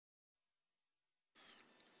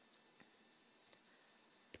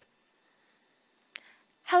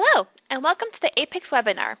Hello, and welcome to the APICS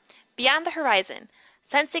webinar, Beyond the Horizon,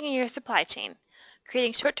 Sensing in Your Supply Chain,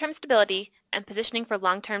 Creating Short-Term Stability and Positioning for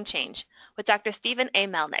Long-Term Change, with Dr. Stephen A.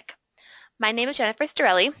 Melnyk. My name is Jennifer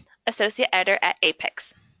Storelli, Associate Editor at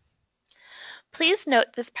APICS. Please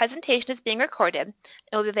note this presentation is being recorded and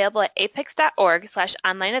will be available at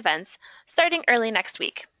apics.org/online-events starting early next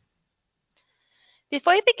week.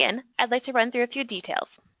 Before we begin, I'd like to run through a few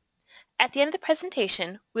details. At the end of the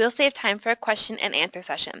presentation, we will save time for a question and answer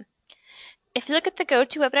session. If you look at the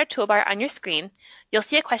GoToWebinar toolbar on your screen, you'll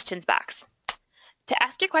see a questions box. To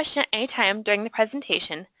ask your question at any time during the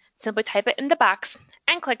presentation, simply type it in the box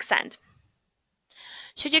and click Send.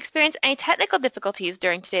 Should you experience any technical difficulties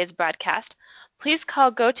during today's broadcast, please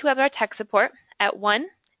call GoToWebinar Tech Support at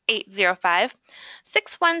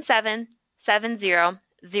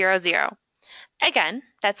 1-805-617-7000. Again,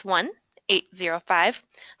 that's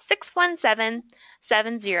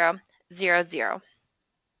 1-805-617-7000.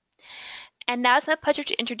 And now it's my pleasure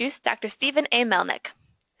to introduce Dr. Stephen A. Melnyk.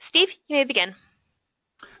 Steve, you may begin.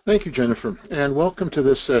 Thank you, Jennifer, and welcome to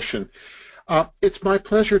this session. It's my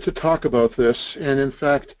pleasure to talk about this, and in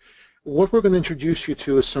fact, what we're going to introduce you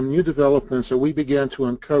to is some new developments that we began to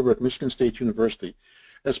uncover at Michigan State University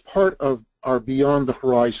as part of our Beyond the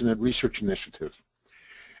Horizon research initiative.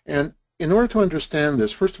 And in order to understand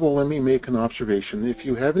this, first of all, let me make an observation. If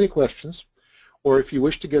you have any questions, or if you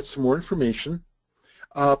wish to get some more information,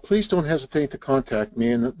 please don't hesitate to contact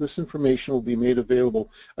me, and this information will be made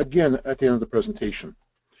available again at the end of the presentation.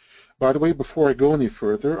 By the way, before I go any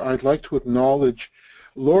further, I'd like to acknowledge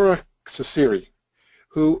Laura Ciceri,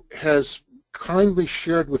 who has kindly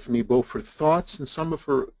shared with me both her thoughts and some of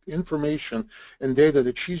her information and data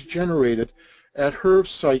that she's generated at her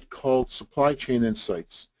site called Supply Chain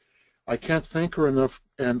Insights. I can't thank her enough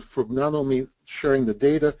and for not only sharing the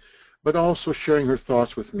data, but also sharing her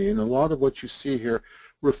thoughts with me. And a lot of what you see here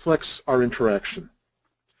reflects our interaction.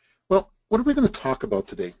 Well, what are we going to talk about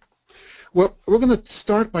today? Well, we're going to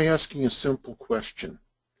start by asking a simple question.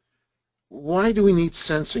 Why do we need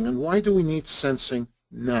sensing, and why do we need sensing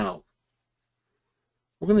now?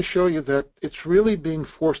 We're going to show you that it's really being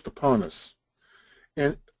forced upon us.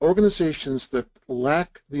 And organizations that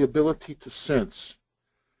lack the ability to sense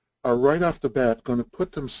are right off the bat going to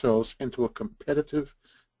put themselves into a competitive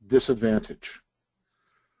disadvantage.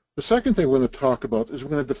 The second thing we're going to talk about is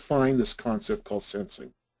we're going to define this concept called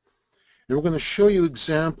sensing. And we're going to show you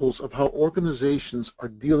examples of how organizations are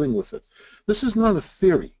dealing with it. This is not a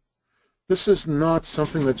theory. This is not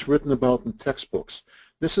something that's written about in textbooks.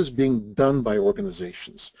 This is being done by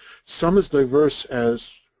organizations. Some as diverse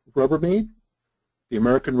as Rubbermaid, the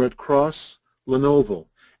American Red Cross, Lenovo,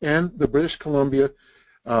 and the British Columbia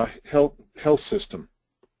health system.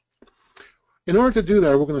 In order to do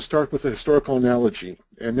that, we're going to start with a historical analogy,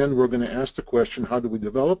 and then we're going to ask the question, how do we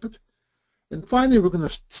develop it? And finally, we're going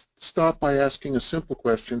to stop by asking a simple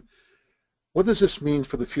question, what does this mean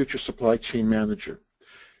for the future supply chain manager?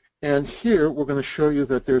 And here, we're going to show you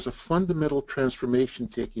that there's a fundamental transformation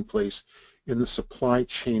taking place in the supply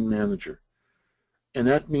chain manager. And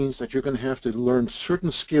that means that you're going to have to learn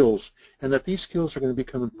certain skills, and that these skills are going to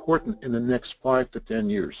become important in the next 5 to 10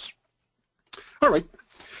 years. All right.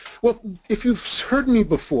 Well, if you've heard me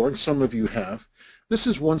before, and some of you have, this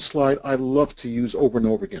is one slide I love to use over and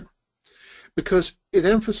over again because it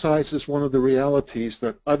emphasizes one of the realities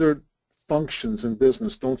that other functions in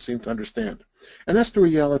business don't seem to understand, and that's the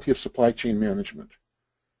reality of supply chain management.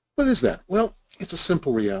 What is that? Well, it's a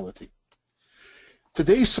simple reality.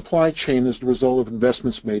 Today's supply chain is the result of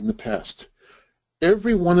investments made in the past.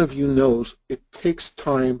 Every one of you knows it takes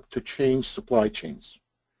time to change supply chains.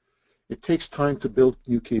 It takes time to build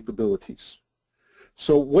new capabilities.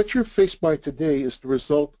 So what you're faced by today is the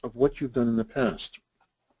result of what you've done in the past.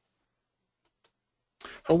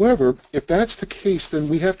 However, if that's the case, then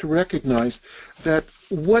we have to recognize that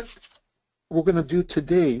what we're going to do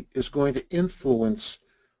today is going to influence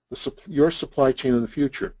your supply chain of the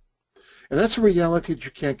future. And that's a reality that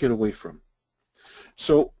you can't get away from.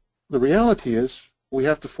 So the reality is we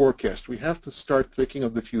have to forecast. We have to start thinking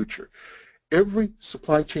of the future. Every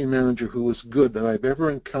supply chain manager who is good that I've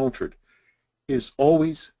ever encountered is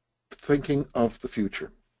always thinking of the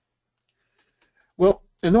future. Well,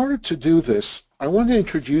 in order to do this, I want to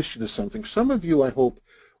introduce you to something. Some of you, I hope,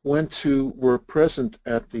 were present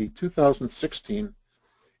at the 2016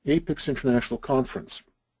 APICS International Conference.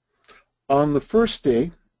 On the first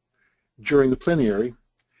day, during the plenary,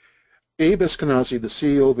 Abe Eskenazi, the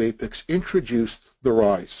CEO of APICS, introduced the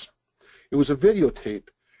RISE. It was a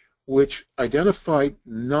videotape which identified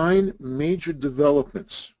 9 major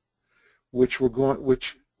developments which were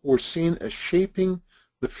seen as shaping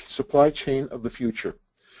the supply chain of the future.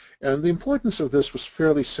 And the importance of this was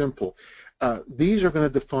fairly simple. These are going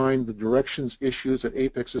to define the directions, issues that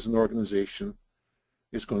APICS as an organization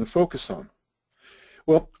is going to focus on.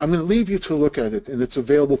 Well, I'm going to leave you to look at it, and it's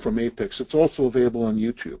available from APICS. It's also available on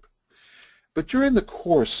YouTube. But during the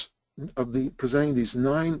course of presenting these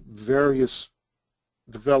 9 various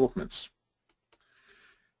developments,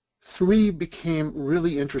 3 became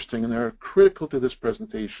really interesting and are critical to this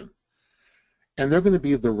presentation. And they're going to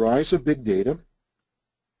be the rise of big data, and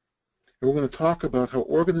we're going to talk about how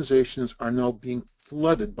organizations are now being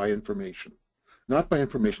flooded by information. Not by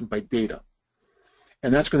information, by data.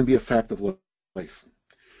 And that's going to be a fact of life.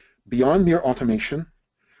 Beyond mere automation,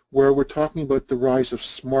 where we're talking about the rise of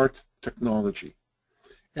smart technology.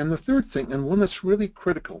 And the third thing, and one that's really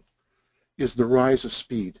critical, is the rise of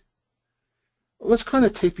speed. Let's kind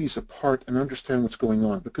of take these apart and understand what's going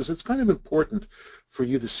on, because it's kind of important for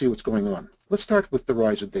you to see what's going on. Let's start with the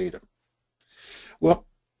rise of data. Well,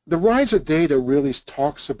 the rise of data really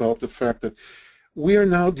talks about the fact that we are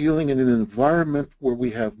now dealing in an environment where we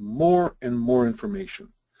have more and more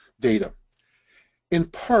information, data. In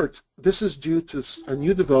part, this is due to a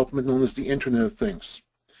new development known as the Internet of Things.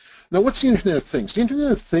 Now, what's the Internet of Things? The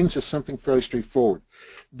Internet of Things is something fairly straightforward.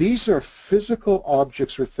 These are physical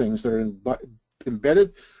objects or things that are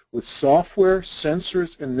embedded with software,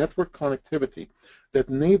 sensors, and network connectivity that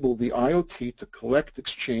enable the IoT to collect,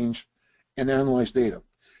 exchange, and analyze data.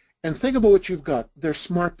 And think about what you've got. They're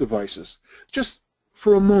smart devices. Just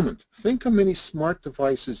for a moment, think how many smart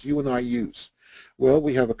devices you and I use. Well,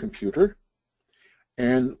 we have a computer,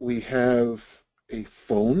 and we have a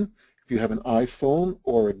phone. If you have an iPhone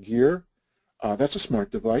or a Gear, that's a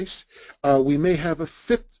smart device. We may have a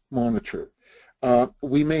Fit monitor.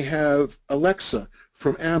 We may have Alexa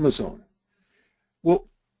from Amazon. Well,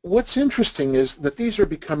 what's interesting is that these are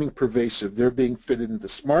becoming pervasive. They're being fitted into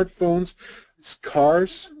smartphones,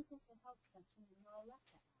 cars.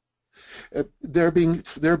 They're being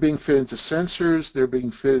fitted into sensors, they're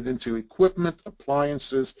being fitted into equipment,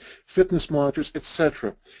 appliances, fitness monitors,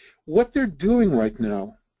 etc. What they're doing right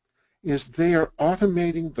now is they are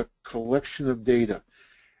automating the collection of data.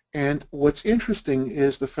 And what's interesting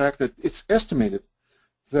is the fact that it's estimated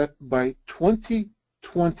that by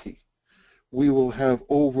 2020 we will have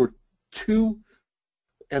over 20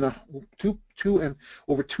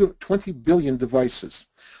 billion devices.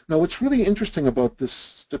 Now, what's really interesting about this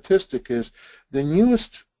statistic is the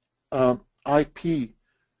newest IP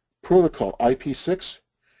protocol, IP6,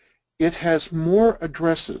 it has more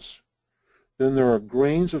addresses than there are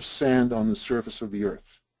grains of sand on the surface of the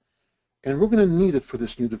earth. And we're going to need it for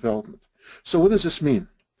this new development. So what does this mean?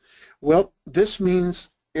 Well, this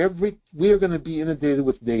means we are going to be inundated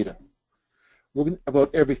with data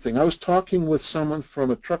about everything. I was talking with someone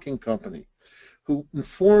from a trucking company who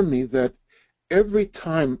informed me that every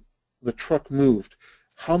time the truck moved,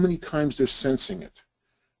 how many times they're sensing it.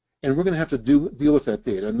 And we're going to have to deal with that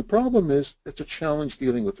data. And the problem is, it's a challenge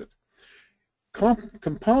dealing with it.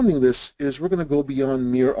 Compounding this is we're going to go beyond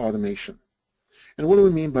mere automation. And what do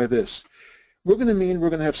we mean by this? We're going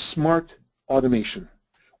to have smart automation.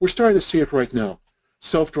 We're starting to see it right now.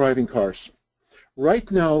 Self-driving cars. Right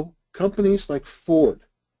now, companies like Ford,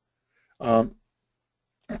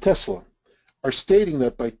 Tesla, are stating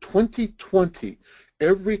that by 2020,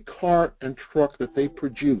 every car and truck that they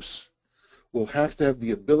produce will have to have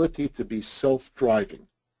the ability to be self-driving.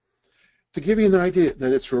 To give you an idea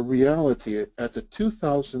that it's a reality, at the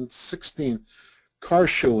 2016 car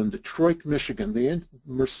show in Detroit, Michigan,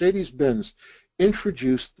 Mercedes-Benz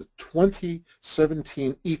introduced the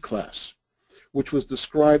 2017 E-Class, which was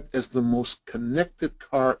described as the most connected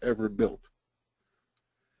car ever built.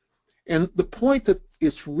 And the point that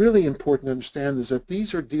it's really important to understand is that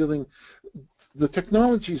these are the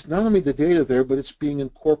technology is not only the data there, but it's being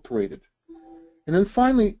incorporated. And then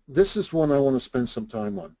finally, this is one I want to spend some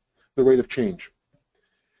time on, the rate of change.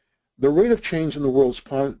 The rate of change in the world, as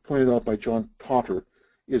pointed out by John Potter,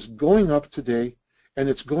 is going up today, and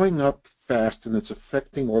it's going up fast, and it's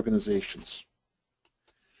affecting organizations.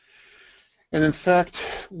 And in fact,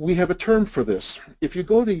 we have a term for this. If you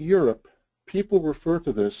go to Europe, people refer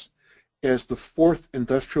to this as the fourth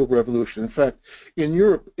industrial revolution. In fact, in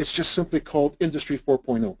Europe, it's just simply called Industry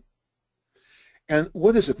 4.0. And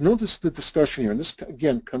what is it? Notice the discussion here, and this,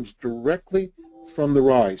 again, comes directly from the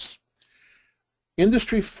rise.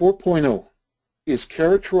 Industry 4.0 is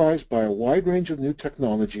characterized by a wide range of new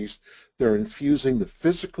technologies that are infusing the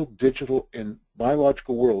physical, digital, and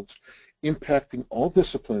biological worlds, impacting all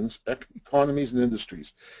disciplines, economies, and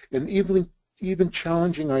industries, and even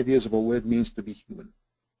challenging ideas about what it means to be human.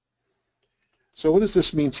 So what does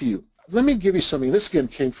this mean to you? Let me give you something. This again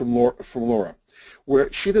came from Laura.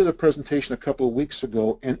 where she did a presentation a couple of weeks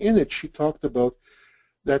ago, and in it she talked about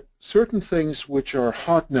that certain things which are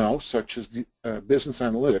hot now, such as the business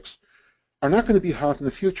analytics, are not going to be hot in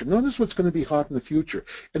the future. Notice what's going to be hot in the future.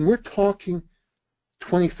 And we're talking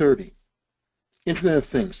 2030, Internet of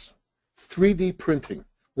Things, 3D printing,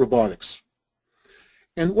 robotics.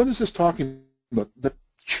 And what is this talking about? The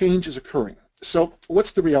change is occurring. So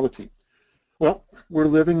what's the reality? Well, we're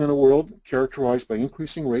living in a world characterized by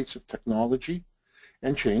increasing rates of technology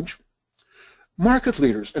and change. Market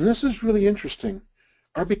leaders, and this is really interesting,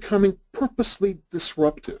 are becoming purposely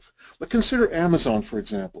disruptive. But consider Amazon, for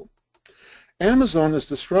example. Amazon is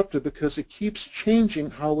disruptive because it keeps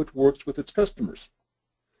changing how it works with its customers.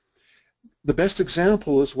 The best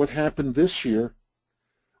example is what happened this year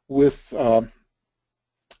with Black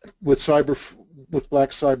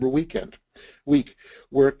Cyber Week,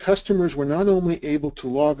 where customers were not only able to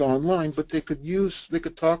log online, but they could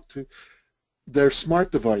talk to their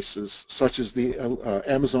smart devices, such as the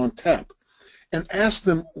Amazon Tap, and ask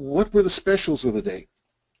them what were the specials of the day.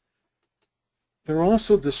 They're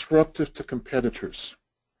also disruptive to competitors.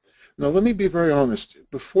 Now, let me be very honest.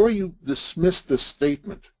 Before you dismiss this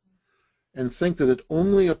statement and think that it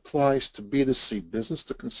only applies to B2C, business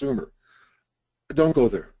to consumer, don't go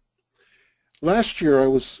there. Last year, I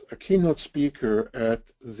was a keynote speaker at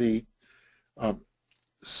the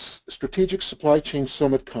Strategic Supply Chain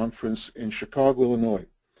Summit Conference in Chicago, Illinois,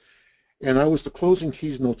 and I was the closing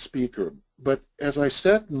keynote speaker. But as I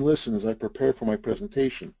sat and listened as I prepared for my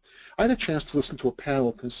presentation, I had a chance to listen to a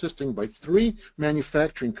panel consisting by 3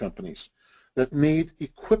 manufacturing companies that made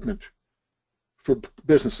equipment for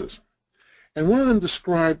businesses. And one of them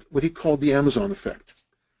described what he called the Amazon effect.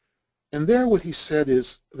 And there what he said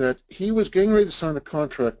is that he was getting ready to sign a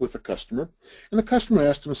contract with a customer, and the customer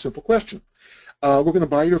asked him a simple question. We're going to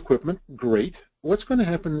buy your equipment. Great. What's going to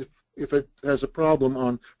happen if it has a problem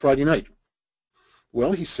on Friday night?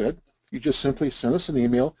 Well, he said, you just simply send us an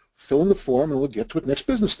email, fill in the form, and we'll get to it next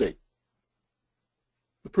business day.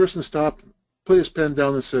 The person stopped, put his pen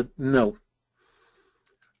down, and said, no.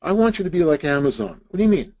 I want you to be like Amazon. What do you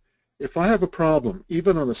mean? If I have a problem,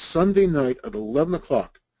 even on a Sunday night at 11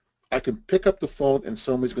 o'clock, I can pick up the phone and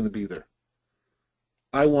somebody's going to be there.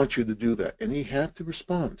 I want you to do that. And he had to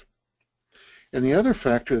respond. And the other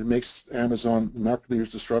factor that makes Amazon market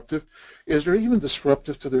leaders disruptive is they're even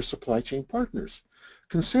disruptive to their supply chain partners.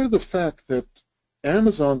 Consider the fact that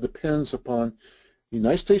Amazon depends upon the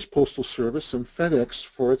United States Postal Service and FedEx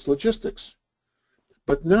for its logistics.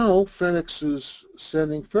 But now FedEx is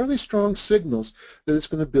sending fairly strong signals that it's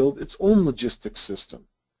going to build its own logistics system.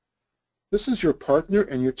 This is your partner,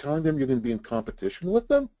 and you're telling them you're going to be in competition with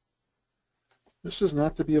them? This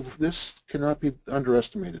cannot be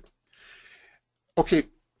underestimated. Okay,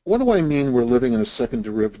 what do I mean we're living in a second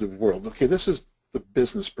derivative world? Okay, this is the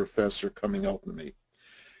business professor coming out in me.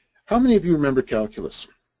 How many of you remember calculus?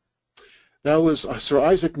 That was Sir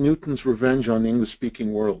Isaac Newton's revenge on the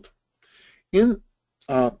English-speaking world. In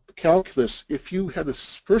calculus, if you had a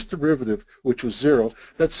first derivative which was 0,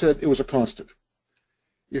 that said it was a constant.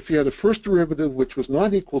 If you had a first derivative which was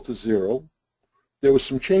not equal to 0, there was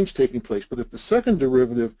some change taking place. But if the second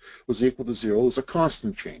derivative was equal to 0, it was a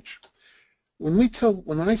constant change. When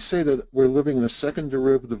I say that we're living in a second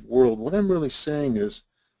derivative world, what I'm really saying is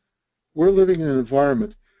we're living in an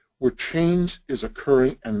environment where change is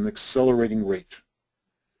occurring at an accelerating rate.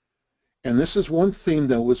 And this is one theme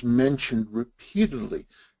that was mentioned repeatedly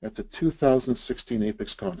at the 2016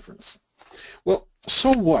 APICS conference. Well,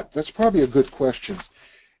 so what? That's probably a good question.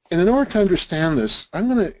 And in order to understand this, I'm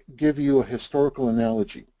going to give you a historical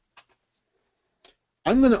analogy.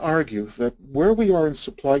 I'm going to argue that where we are in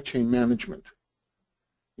supply chain management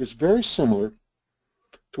is very similar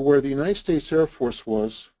to where the United States Air Force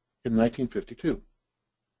was in 1952.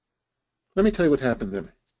 Let me tell you what happened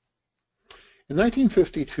then. In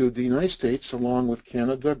 1952, the United States, along with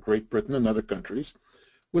Canada, Great Britain, and other countries,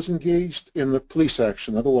 was engaged in the police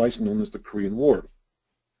action, otherwise known as the Korean War.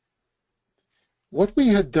 What we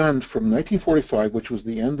had done from 1945, which was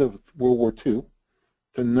the end of World War II,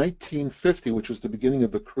 to 1950, which was the beginning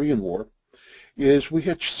of the Korean War, is we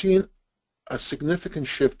had seen a significant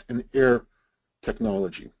shift in air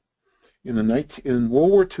technology. In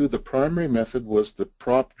World War II, the primary method was the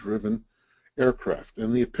prop-driven aircraft,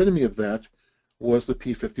 and the epitome of that was the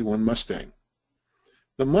P-51 Mustang.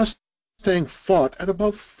 The Mustang fought at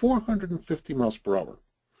about 450 miles per hour,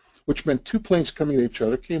 which meant 2 planes coming at each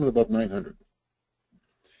other came at about 900.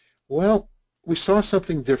 Well, we saw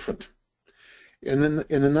something different. In the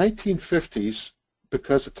 1950s,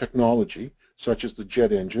 because of technology, such as the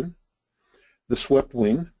jet engine, the swept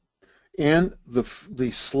wing, and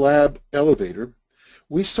the slab elevator,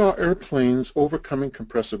 we saw airplanes overcoming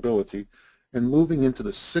compressibility and moving into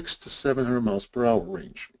the 600 to 700 miles per hour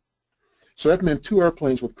range. So that meant two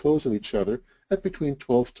airplanes would close at each other at between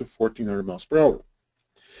 12 to 1400 miles per hour.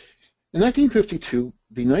 In 1952,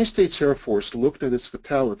 the United States Air Force looked at its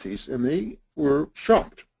fatalities and they were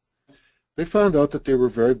shocked. They found out that they were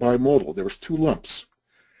very bimodal. There was two lumps.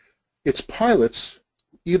 Its pilots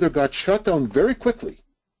either got shot down very quickly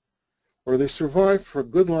or they survived for a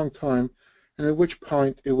good long time, and at which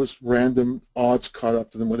point it was random, odds caught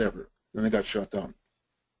up to them, whatever, and they got shot down.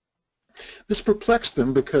 This perplexed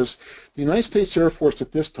them because the United States Air Force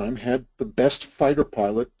at this time had the best fighter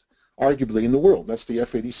pilot arguably in the world. That's the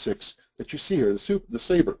F-86 that you see here, the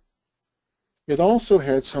Sabre. It also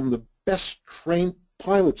had some of the best trained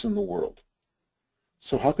pilots in the world.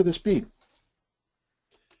 So how could this be?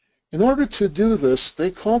 In order to do this,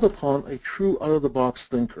 they called upon a true out-of-the-box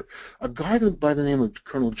thinker, a guy by the name of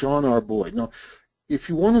Colonel John R. Boyd. Now, if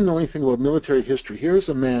you want to know anything about military history, here's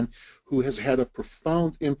a man who has had a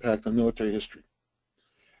profound impact on military history.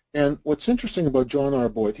 And what's interesting about John R.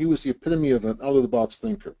 Boyd, he was the epitome of an out-of-the-box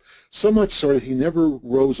thinker, so much so that he never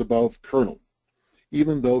rose above colonel,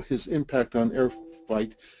 even though his impact on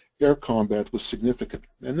air combat was significant.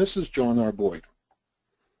 And this is John R. Boyd.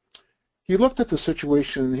 He looked at the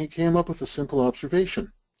situation and he came up with a simple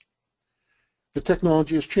observation. The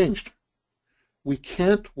technology has changed. We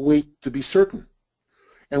can't wait to be certain.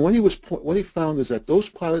 And what he found is that those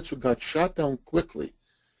pilots who got shot down quickly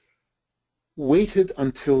waited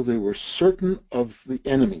until they were certain of the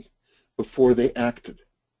enemy before they acted.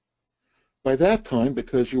 By that time,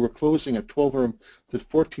 because you were closing at 1200 to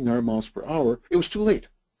 1400 miles per hour, it was too late.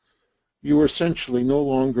 You were essentially no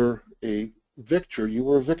longer a victor, you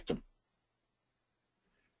were a victim.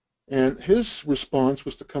 And his response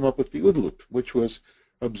was to come up with the OODA loop, which was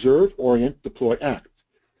observe, orient, deploy, act,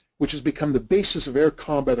 which has become the basis of air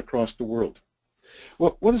combat across the world.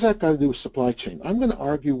 Well, what does that got to do with supply chain? I'm going to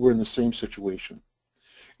argue we're in the same situation.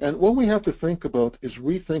 And what we have to think about is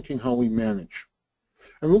rethinking how we manage.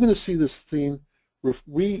 And we're going to see this theme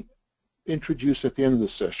reintroduced at the end of the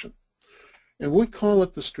session. And we call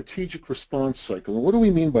it the strategic response cycle. And what do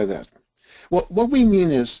we mean by that? Well, what we mean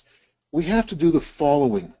is we have to do the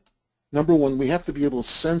following. Number one, we have to be able to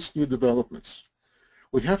sense new developments.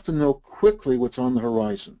 We have to know quickly what's on the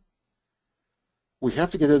horizon. We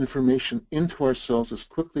have to get that information into ourselves as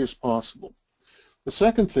quickly as possible. The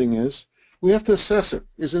second thing is we have to assess it.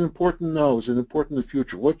 Is it important now? Is it important in the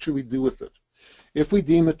future? What should we do with it? If we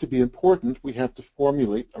deem it to be important, we have to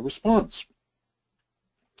formulate a response.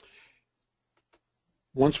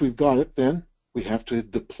 Once we've got it, then we have to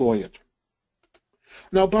deploy it.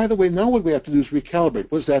 Now, by the way, now what we have to do is recalibrate.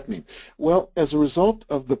 What does that mean? Well, as a result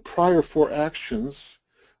of the prior four actions,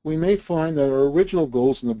 we may find that our original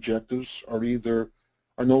goals and objectives are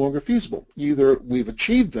no longer feasible. Either we've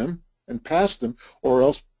achieved them and passed them, or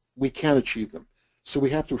else we can't achieve them. So we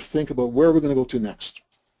have to think about where we're going to go to next.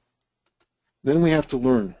 Then we have to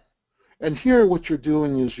learn. And here what you're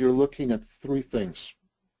doing is you're looking at three things.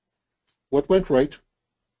 What went right?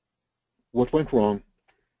 What went wrong?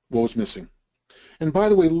 What was missing? And by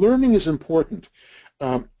the way, learning is important.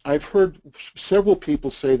 I've heard several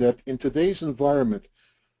people say that in today's environment,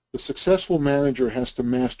 the successful manager has to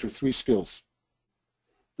master three skills.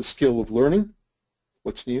 The skill of learning,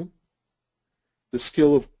 what's new. The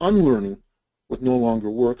skill of unlearning, what no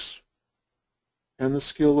longer works. And the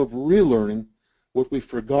skill of relearning, what we've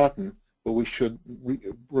forgotten, but we should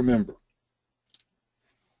remember.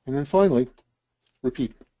 And then finally,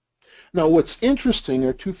 repeat. Now, what's interesting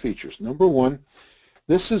are two features. Number one,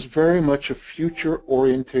 this is very much a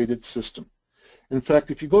future-orientated system. In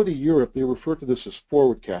fact, if you go to Europe, they refer to this as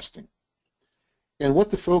forward-casting. And what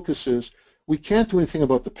the focus is, we can't do anything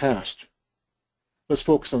about the past. Let's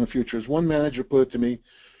focus on the future. As one manager put it to me,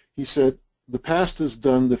 he said, the past is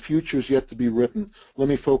done, the future is yet to be written. Let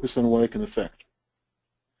me focus on what I can affect.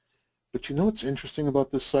 But you know what's interesting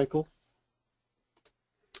about this cycle?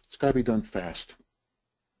 It's got to be done fast.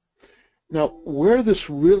 Now, where this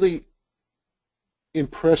really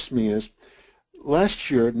impressed me is, last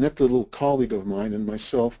year, Nick, a little colleague of mine, and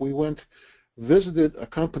myself, we visited a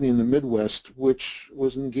company in the Midwest which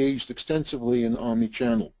was engaged extensively in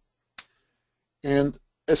omni-channel. And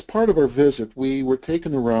as part of our visit, we were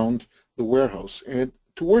taken around the warehouse, and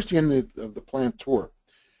towards the end of the plant tour,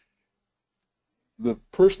 the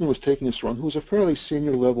person who was taking us around, who was a fairly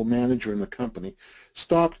senior level manager in the company,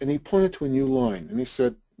 stopped and he pointed to a new line, and he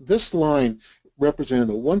said, this line represented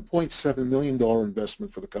a $1.7 million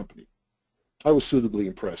investment for the company. I was suitably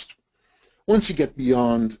impressed. Once you get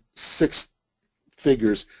beyond 6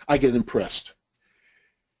 figures, I get impressed.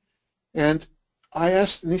 And I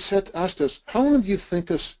asked, and he asked us, how long do you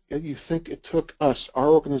think it took us, our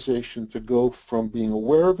organization, to go from being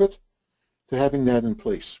aware of it to having that in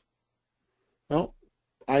place? Well,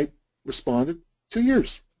 I responded, 2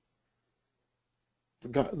 years.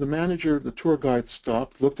 The manager, the tour guide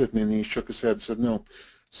stopped, looked at me, and he shook his head and said, no,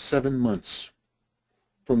 7 months.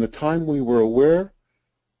 From the time we were aware,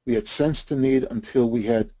 we had sensed the need until we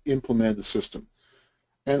had implemented the system.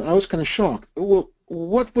 And I was kind of shocked. Well,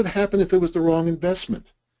 what would happen if it was the wrong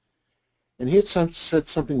investment? And he had said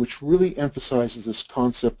something which really emphasizes this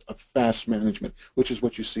concept of fast management, which is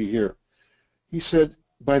what you see here. He said,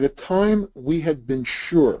 by the time we had been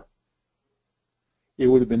sure, it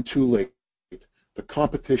would have been too late. The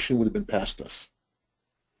competition would have been past us.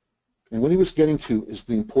 And what he was getting to is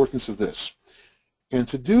the importance of this. And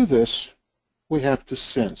to do this, we have to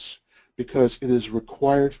sense, because it is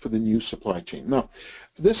required for the new supply chain. Now,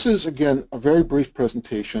 this is, again, a very brief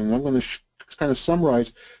presentation, and I'm going to kind of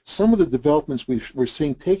summarize some of the developments we're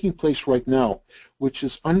seeing taking place right now, which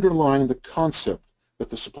is underlying the concept that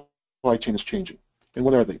the supply chain is changing. And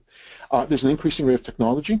what are they? There's an increasing rate of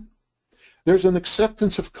technology. There's an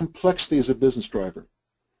acceptance of complexity as a business driver.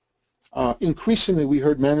 Increasingly, we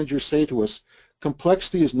heard managers say to us,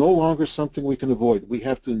 complexity is no longer something we can avoid. We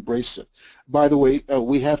have to embrace it. By the way,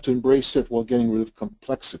 we have to embrace it while getting rid of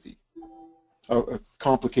complexity,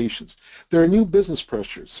 complications. There are new business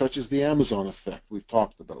pressures, such as the Amazon effect we've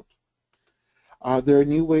talked about. There are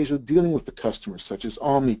new ways of dealing with the customer, such as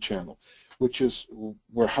omni-channel, which is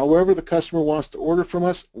where however the customer wants to order from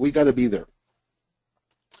us, we got to be there.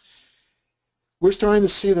 We're starting to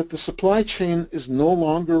see that the supply chain is no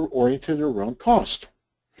longer oriented around cost.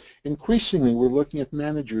 Increasingly, we're looking at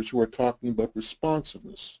managers who are talking about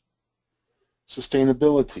responsiveness,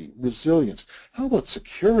 sustainability, resilience. How about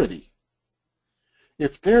security?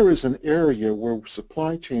 If there is an area where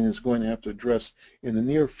supply chain is going to have to address in the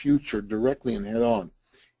near future directly and head-on,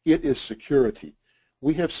 it is security.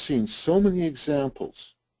 We have seen so many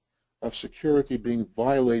examples of security being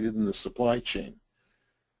violated in the supply chain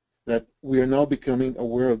that we are now becoming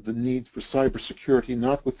aware of the need for cybersecurity,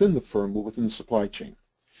 not within the firm, but within the supply chain.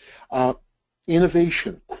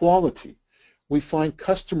 Innovation, quality. We find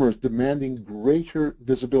customers demanding greater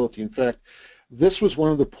visibility. In fact, this was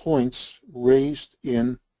one of the points raised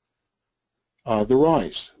in the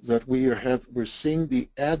rise, that we're seeing the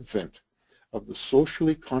advent of the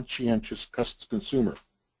socially conscientious consumer.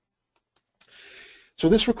 So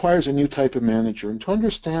this requires a new type of manager. And to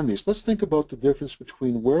understand these, let's think about the difference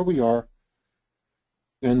between where we are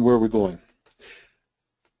and where we're going.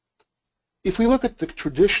 If we look at the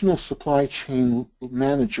traditional supply chain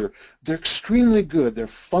manager, they're extremely good. They're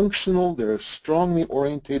functional. They're strongly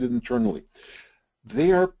orientated internally.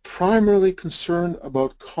 They are primarily concerned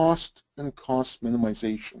about cost and cost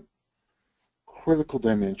minimization, critical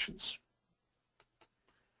dimensions.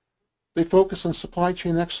 They focus on supply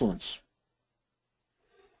chain excellence.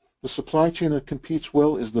 The supply chain that competes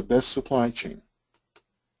well is the best supply chain.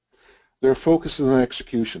 Their focus is on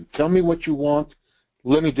execution. Tell me what you want,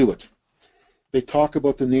 let me do it. They talk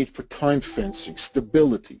about the need for time fencing,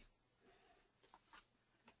 stability.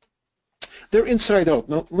 They're inside out.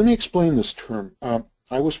 Now, let me explain this term.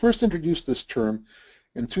 I was first introduced this term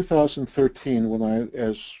in 2013 when I,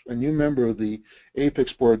 as a new member of the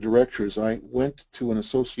APICS Board of Directors, I went to an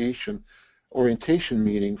association orientation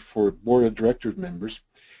meeting for Board of Directors members,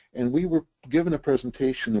 and we were given a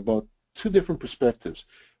presentation about two different perspectives.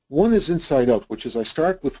 One is inside out, which is I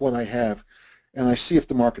start with what I have and I see if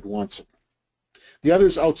the market wants it. The other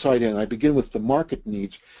is outside in. I begin with the market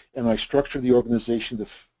needs and I structure the organization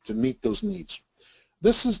to meet those needs.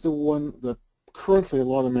 This is the one that currently a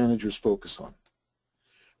lot of managers focus on.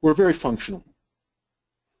 We're very functional.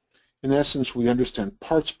 In essence, we understand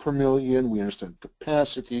parts per million, we understand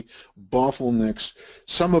capacity, bottlenecks.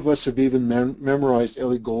 Some of us have even memorized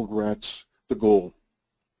Ellie Goldratt's The Goal.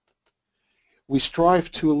 We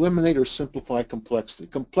strive to eliminate or simplify complexity.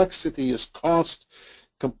 Complexity is cost,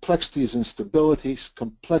 complexity is instability,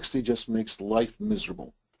 complexity just makes life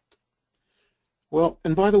miserable. Well,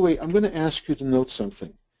 and by the way, I'm going to ask you to note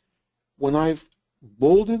something. When I've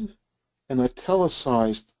bolded and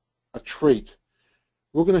italicized a trait,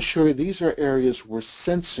 we're going to show you these are areas where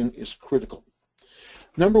sensing is critical.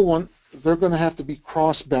 Number one, they're going to have to be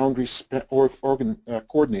cross-boundary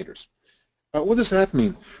coordinators. What does that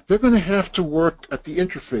mean? They're going to have to work at the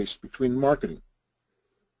interface between marketing,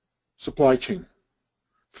 supply chain,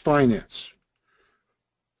 finance,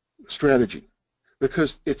 strategy,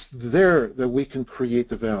 because it's there that we can create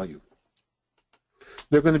the value.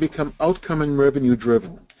 They're going to become outcome and revenue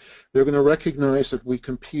driven. They're going to recognize that we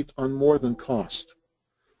compete on more than cost,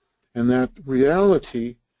 and that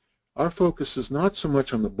reality, our focus is not so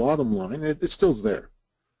much on the bottom line. It's still there.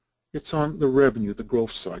 It's on the revenue, the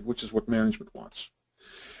growth side, which is what management wants.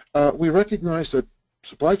 We recognize that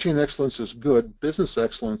supply chain excellence is good, business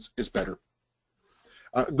excellence is better.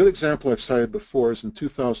 A good example I've cited before is in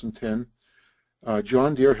 2010,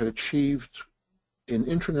 John Deere had achieved an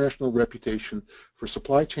international reputation for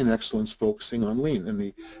supply chain excellence focusing on lean in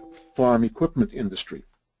the farm equipment industry.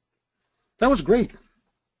 That was great,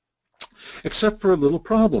 except for a little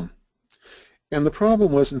problem. And the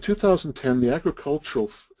problem was in 2010, the agricultural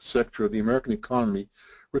sector of the American economy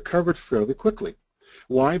recovered fairly quickly.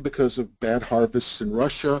 Why? Because of bad harvests in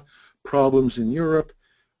Russia, problems in Europe.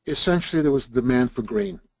 Essentially, there was demand for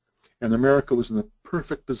grain, and America was in the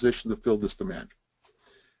perfect position to fill this demand.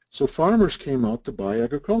 So farmers came out to buy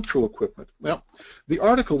agricultural equipment. Well, the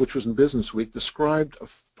article, which was in Business Week, described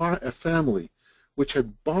a family which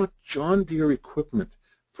had bought John Deere equipment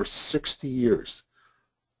for 60 years.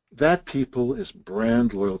 That, people, is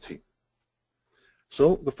brand loyalty.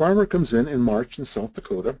 So the farmer comes in March in South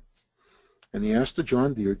Dakota, and he asks the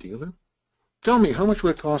John Deere dealer, "Tell me, how much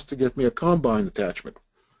would it cost to get me a combine attachment?"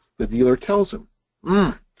 The dealer tells him,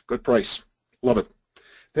 "Good price. Love it."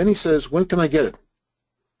 Then he says, "When can I get it?"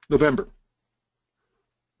 "November."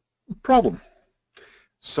 Problem.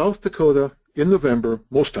 South Dakota in November,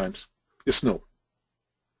 most times, is snow.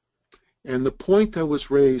 And the point that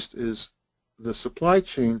was raised is the supply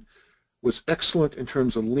chain was excellent in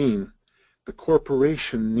terms of lean. The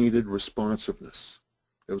corporation needed responsiveness.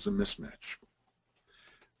 There was a mismatch.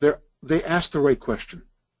 They asked the right question.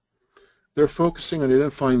 They're focusing on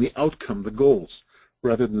identifying the outcome, the goals,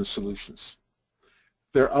 rather than the solutions.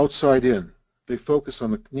 They're outside in. They focus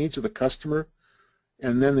on the needs of the customer,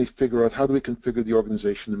 and then they figure out how do we configure the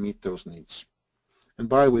organization to meet those needs. And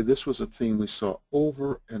by the way, this was a theme we saw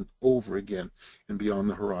over and over again in Beyond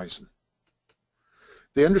the Horizon.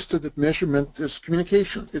 They understood that measurement is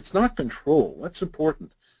communication. It's not control. That's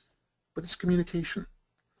important. But it's communication.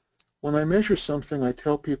 When I measure something, I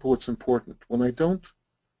tell people it's important. When I don't,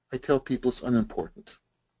 I tell people it's unimportant.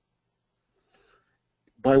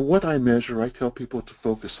 By what I measure, I tell people what to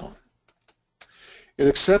focus on. It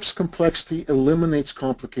accepts complexity, eliminates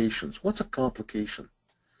complications. What's a complication?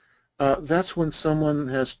 That's when someone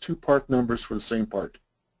has two part numbers for the same part,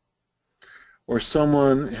 or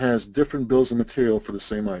someone has different bills of material for the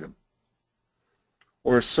same item,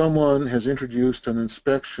 or someone has introduced an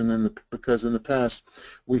inspection because in the past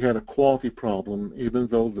we had a quality problem. Even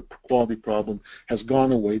though the quality problem has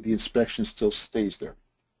gone away, the inspection still stays there.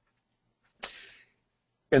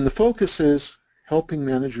 And the focus is helping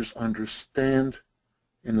managers understand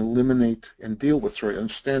and eliminate and deal with,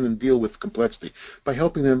 understand and deal with complexity by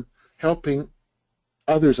helping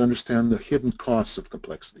others understand the hidden costs of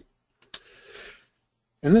complexity.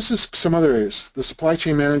 And this is some other areas. The supply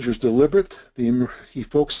chain manager is deliberate. He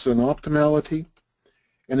focuses on optimality,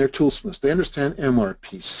 and they're toolsmiths. They understand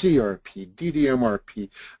MRP, CRP, DDMRP.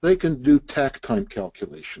 They can do takt time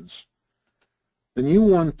calculations. The new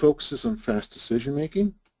one focuses on fast decision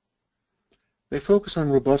making. They focus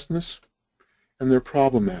on robustness, and they're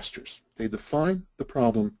problem masters. They define the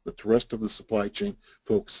problem that the rest of the supply chain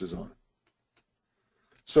focuses on.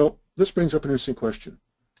 So this brings up an interesting question.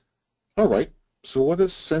 All right, so what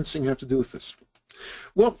does sensing have to do with this?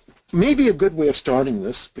 Well, maybe a good way of starting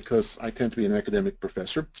this, because I tend to be an academic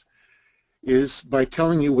professor, is by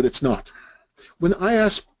telling you what it's not. When I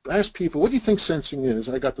ask people, what do you think sensing is?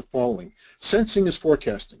 I got the following. Sensing is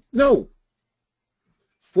forecasting. No.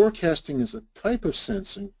 Forecasting is a type of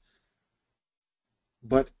sensing,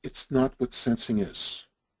 but it's not what sensing is.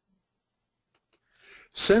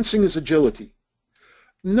 Sensing is agility.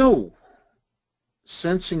 No.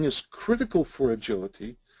 Sensing is critical for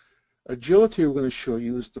agility. Agility, we're going to show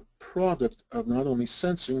you, is the product of not only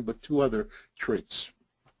sensing, but two other traits.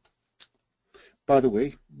 By the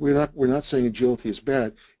way, we're not saying agility is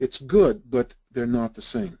bad. It's good, but they're not the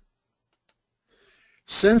same.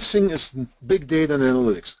 Sensing is big data and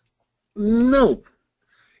analytics. No,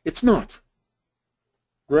 it's not.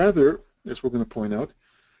 Rather, as we're going to point out,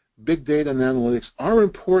 big data and analytics are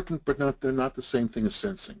important, but they're not the same thing as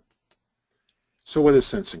sensing. So what is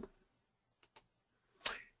sensing?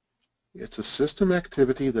 It's a system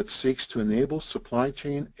activity that seeks to enable supply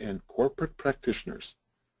chain and corporate practitioners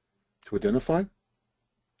to identify,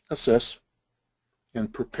 assess,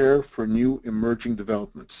 and prepare for new emerging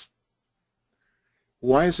developments.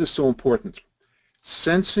 Why is this so important?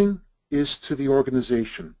 Sensing is to the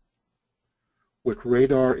organization what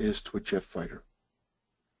radar is to a jet fighter.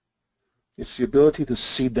 It's the ability to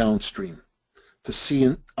see downstream, to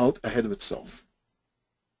see out ahead of itself.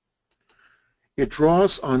 It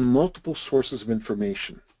draws on multiple sources of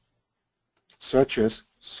information, such as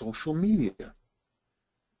social media.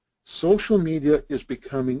 Social media is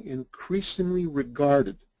becoming increasingly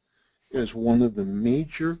regarded as one of the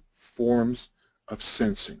major forms of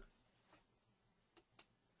sensing.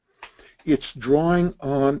 It's drawing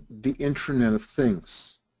on the Internet of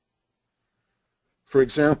Things. For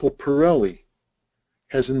example, Pirelli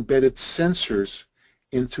has embedded sensors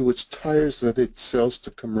into its tires that it sells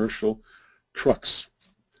to commercial trucks,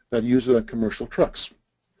 that use it on commercial trucks.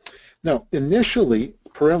 Now, initially,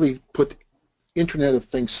 Pirelli put Internet of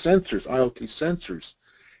Things sensors, IoT sensors,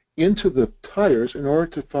 into the tires in order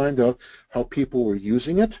to find out how people were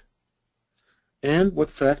using it and what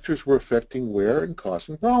factors were affecting wear and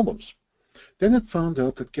causing problems. Then it found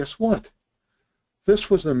out that, guess what? This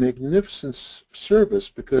was a magnificent service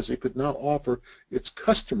because it could now offer its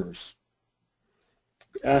customers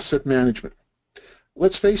asset management.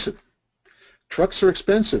 Let's face it, trucks are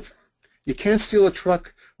expensive. You can't steal a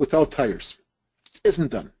truck without tires. It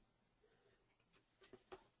isn't done.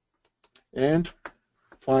 And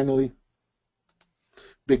finally,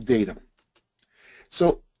 big data.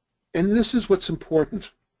 So, and this is what's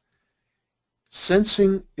important.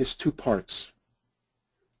 Sensing is two parts.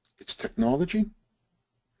 It's technology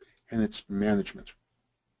and it's management.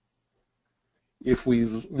 If we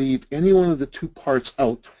leave any one of the two parts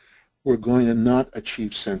out, we're going to not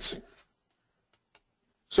achieve sensing.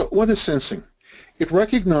 So what is sensing? It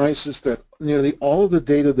recognizes that nearly all of the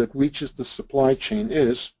data that reaches the supply chain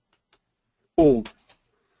is old.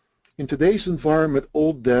 In today's environment,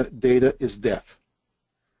 old data is death.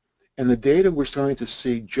 And the data we're starting to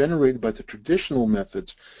see generated by the traditional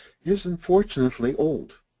methods is unfortunately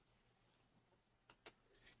old.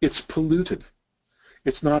 It's polluted.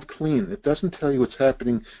 It's not clean. It doesn't tell you what's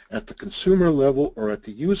happening at the consumer level or at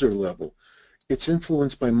the user level. It's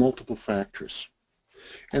influenced by multiple factors.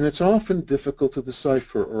 And it's often difficult to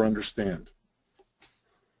decipher or understand.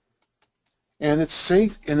 And it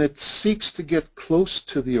seeks to get close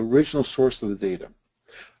to the original source of the data.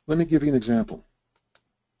 Let me give you an example.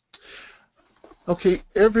 Okay,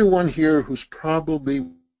 everyone here who's probably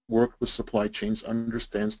worked with supply chains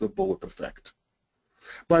understands the bullwhip effect.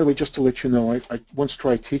 By the way, just to let you know, I once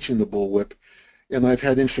tried teaching the bullwhip, and I've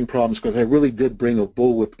had interesting problems because I really did bring a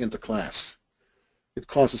bullwhip into class. It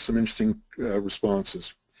causes some interesting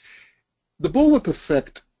responses. The bullwhip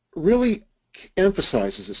effect really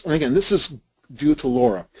emphasizes this. And again, this is due to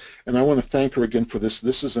Laura, and I want to thank her again for this.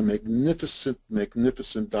 This is a magnificent,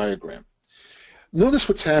 magnificent diagram. Notice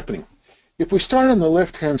what's happening. If we start on the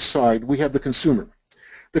left-hand side, we have the consumer.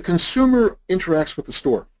 The consumer interacts with the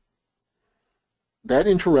store. That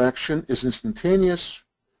interaction is instantaneous.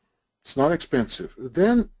 It's not expensive.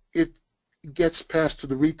 Then it gets passed to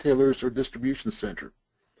the retailers or distribution center.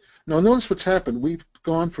 Now notice what's happened. We've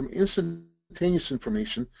gone from instantaneous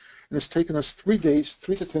information, and it's taken us 3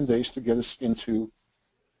 to 10 days to get us into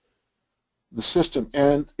the system.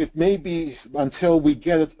 And it may be, until we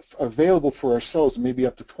get it available for ourselves, it may be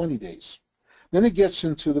up to 20 days. Then it gets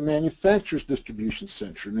into the manufacturer's distribution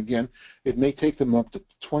center. And again, it may take them up to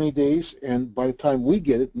 20 days, and by the time we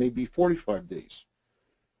get it, it may be 45 days.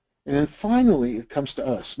 And then finally, it comes to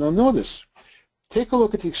us. Now notice, take a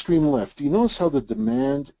look at the extreme left. Do you notice how the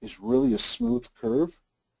demand is really a smooth curve?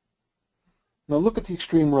 Now look at the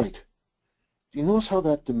extreme right. Do you notice how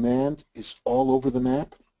that demand is all over the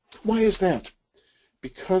map? Why is that?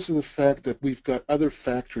 Because of the fact that we've got other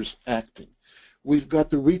factors acting. We've got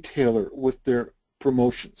the retailer with their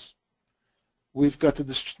promotions. We've got the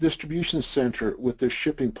distribution center with their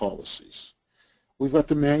shipping policies. We've got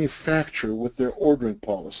the manufacturer with their ordering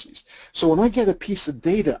policies. So when I get a piece of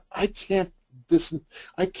data, I can't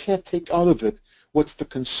take out of it what's the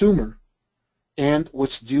consumer and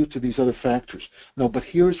what's due to these other factors. No, but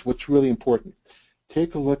here's what's really important.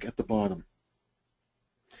 Take a look at the bottom.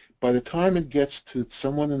 By the time it gets to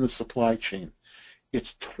someone in the supply chain,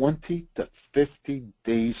 it's 20 to 50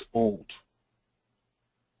 days old.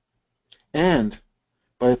 And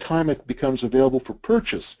by the time it becomes available for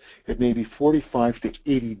purchase, it may be 45 to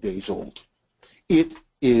 80 days old. It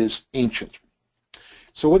is ancient.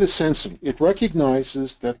 So what is sensing? It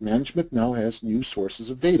recognizes that management now has new sources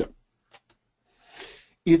of data.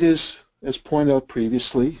 It is, as pointed out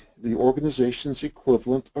previously, the organization's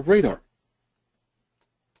equivalent of radar.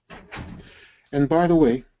 And by the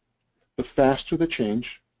way, the faster the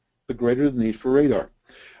change, the greater the need for radar.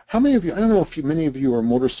 How many of you, I don't know if many of you are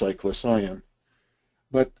motorcyclists, I am,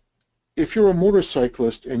 but if you're a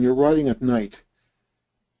motorcyclist and you're riding at night,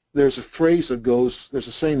 there's a saying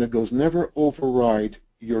that goes, never override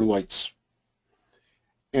your lights.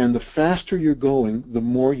 And the faster you're going, the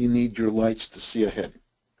more you need your lights to see ahead,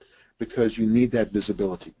 because you need that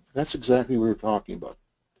visibility. That's exactly what we're talking about.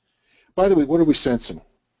 By the way, what are we sensing?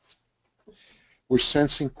 We're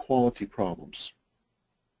sensing quality problems.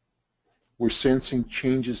 We're sensing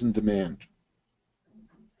changes in demand.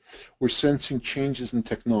 We're sensing changes in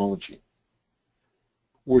technology.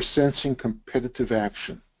 We're sensing competitive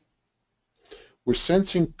action. We're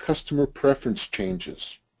sensing customer preference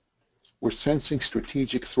changes. We're sensing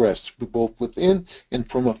strategic threats both within and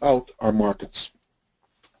from without our markets.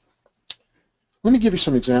 Let me give you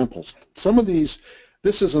some examples. Some of these,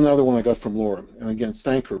 this is another one I got from Laura, and again,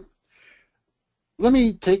 thank her. Let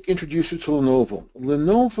me introduce you to Lenovo.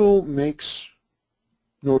 Lenovo makes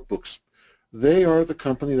notebooks. They are the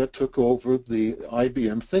company that took over the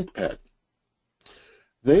IBM ThinkPad.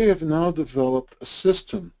 They have now developed a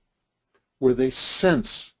system where they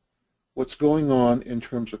sense what's going on in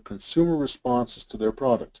terms of consumer responses to their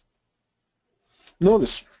product.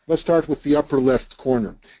 Notice, let's start with the upper left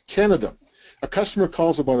corner. Canada, a customer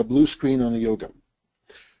calls about a blue screen on the Yoga.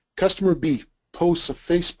 Customer B posts a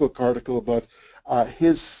Facebook article about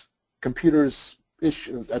his computer's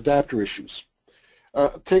adapter issues.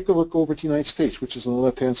 Take a look over to the United States, which is on the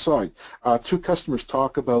left-hand side. Two customers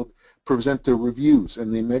present their reviews,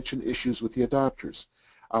 and they mention issues with the adapters.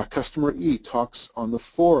 Customer E talks on the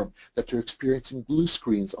forum that they're experiencing blue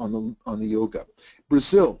screens on the Yoga.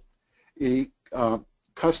 Brazil, a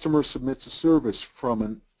customer submits a service from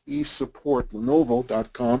an eSupport,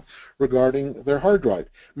 Lenovo.com, regarding their hard drive.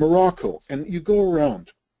 Morocco, and you go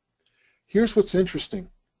around. Here's what's interesting.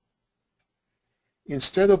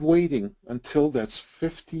 Instead of waiting until that's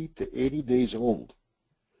 50 to 80 days old,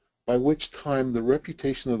 by which time the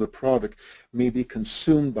reputation of the product may be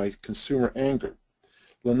consumed by consumer anger,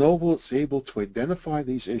 Lenovo is able to identify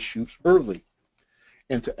these issues early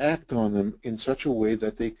and to act on them in such a way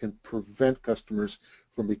that they can prevent customers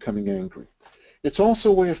from becoming angry. It's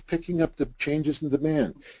also a way of picking up the changes in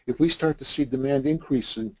demand. If we start to see demand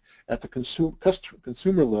increasing at the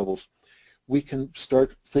consumer levels, we can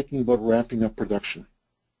start thinking about ramping up production.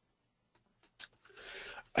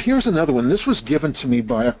 Here's another one. This was given to me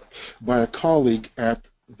by a colleague at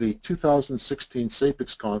the 2016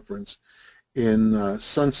 APICS conference in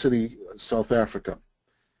Sun City, South Africa.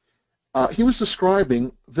 He was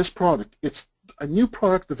describing this product. It's a new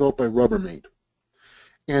product developed by Rubbermaid,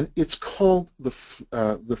 and it's called the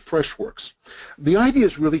Freshworks. The idea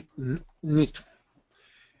is really neat.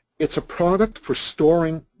 It's a product for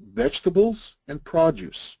storing vegetables and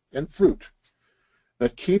produce and fruit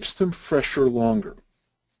that keeps them fresher longer.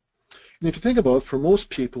 And if you think about it, for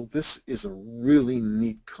most people, this is a really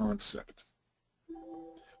neat concept.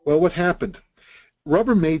 Well, what happened?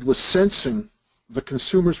 Rubbermaid was sensing the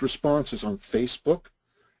consumer's responses on Facebook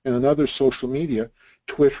and on other social media,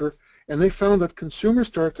 Twitter, and they found that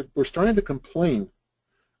consumers were starting to complain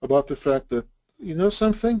about the fact that, you know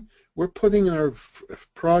something, we're putting our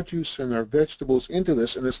produce and our vegetables into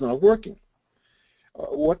this and it's not working.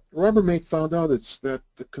 What Rubbermaid found out is that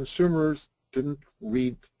the consumers didn't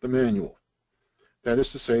read the manual. That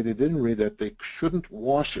is to say, they didn't read that they shouldn't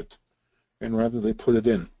wash it, and rather they put it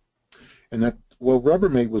in. And that what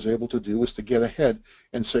Rubbermaid was able to do was to get ahead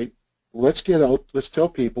and say, let's get out, let's tell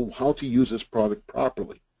people how to use this product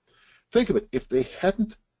properly. Think of it, if they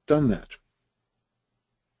hadn't done that,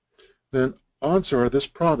 then odds are this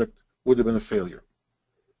product would have been a failure.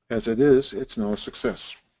 As it is, it's now a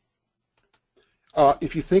success.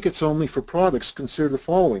 If you think it's only for products, consider the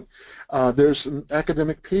following. There's an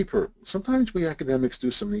academic paper. Sometimes we academics do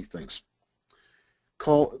some neat things,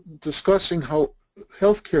 discussing how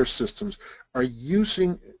healthcare systems are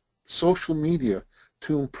using social media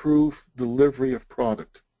to improve delivery of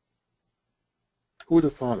product. Who would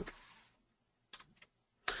have thought it?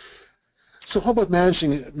 So how about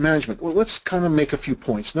management? Well, let's kind of make a few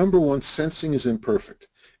points. Number one, sensing is imperfect.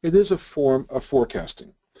 It is a form of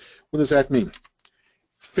forecasting. What does that mean?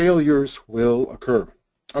 Failures will occur.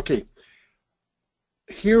 Okay,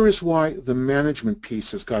 here is why the management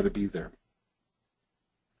piece has got to be there.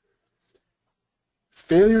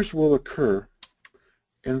 Failures will occur,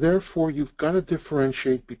 and therefore you've got to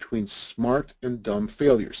differentiate between smart and dumb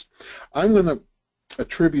failures. I'm going to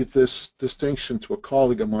attribute this distinction to a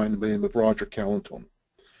colleague of mine by the name of Roger Callantone.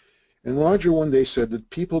 And Roger one day said that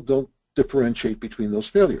people don't differentiate between those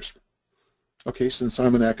failures. Okay, since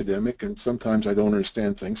I'm an academic and sometimes I don't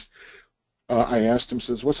understand things, I asked him,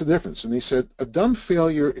 says, what's the difference? And he said, a dumb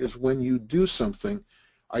failure is when you do something,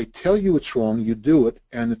 I tell you it's wrong, you do it,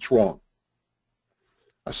 and it's wrong.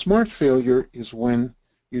 A smart failure is when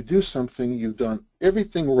you do something, you've done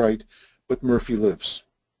everything right, but Murphy lives.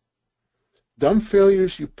 Dumb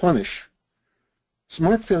failures you punish.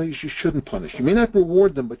 Smart failures you shouldn't punish. You may not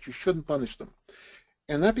reward them, but you shouldn't punish them.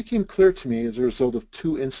 And that became clear to me as a result of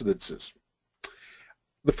two incidences.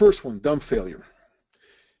 The first one, dumb failure.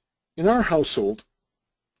 In our household,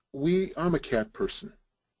 I'm a cat person.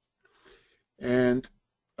 And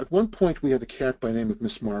at one point we had a cat by the name of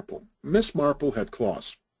Miss Marple. Miss Marple had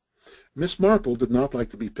claws. Miss Marple did not like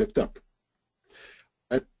to be picked up.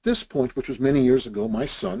 At this point, which was many years ago, my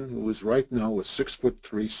son, who is right now a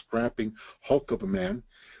 6'3" strapping hulk of a man,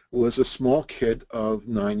 was a small kid of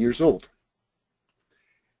 9 years old.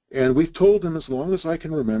 And we've told him, as long as I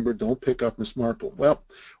can remember, don't pick up Miss Marple. Well,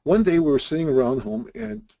 one day we were sitting around home,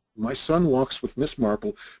 and my son walks with Miss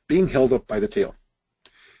Marple being held up by the tail.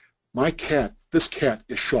 This cat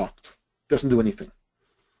is shocked, doesn't do anything.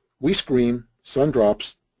 We scream, son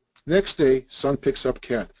drops. Next day, son picks up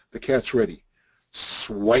cat. The cat's ready.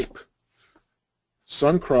 Swipe.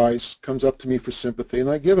 Son cries, comes up to me for sympathy, and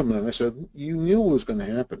I give him it. And I said, you knew it was going to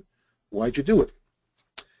happen. Why'd you do it?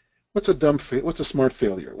 What's a smart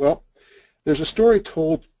failure? Well, there's a story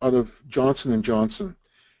told out of Johnson & Johnson.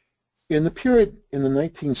 In the period in the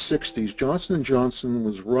 1960s, Johnson & Johnson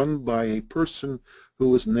was run by a person who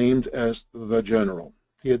was named as the General.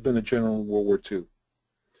 He had been a general in World War II.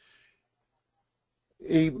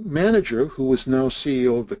 A manager who was now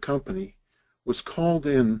CEO of the company was called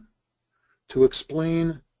in to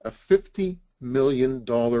explain a $50 million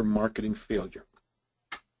marketing failure.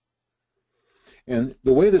 And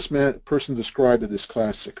the way this person described it is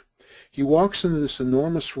classic. He walks into this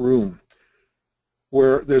enormous room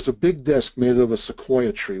where there's a big desk made of a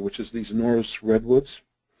sequoia tree, which is these enormous redwoods,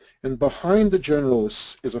 and behind the general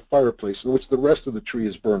is a fireplace in which the rest of the tree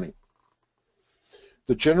is burning.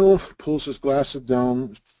 The general pulls his glasses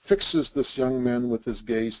down, fixes this young man with his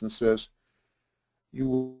gaze, and says,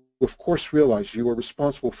 you of course realize you are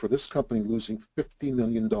responsible for this company losing $50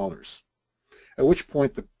 million. At which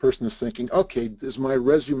point the person is thinking, okay, is my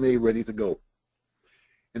resume ready to go?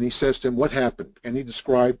 And he says to him, what happened? And he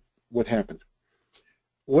described what happened.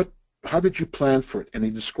 How did you plan for it? And he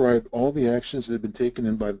described all the actions that had been taken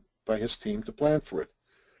in by his team to plan for it.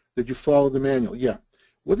 Did you follow the manual? Yeah.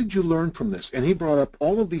 What did you learn from this? And he brought up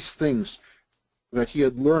all of these things that he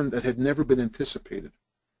had learned that had never been anticipated.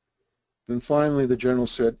 Then finally the general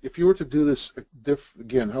said, if you were to do this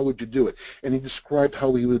again, how would you do it? And he described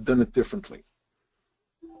how he would have done it differently.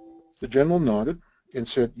 The general nodded and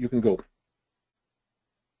said, you can go.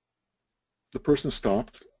 The person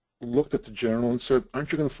stopped, looked at the general and said,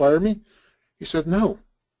 aren't you going to fire me? He said, no.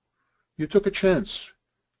 You took a chance.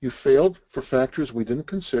 You failed for factors we didn't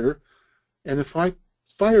consider, and if I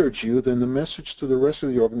fired you, then the message to the rest of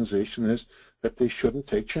the organization is that they shouldn't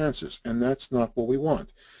take chances, and that's not what we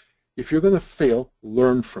want. If you're going to fail,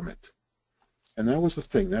 learn from it. And that was the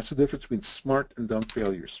thing. That's the difference between smart and dumb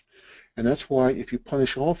failures. And that's why if you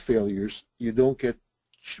punish all failures, you don't get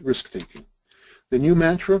risk-taking. The new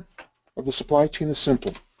mantra of the supply chain is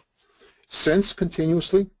simple. Sense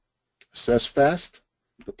continuously, assess fast,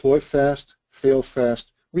 deploy fast, fail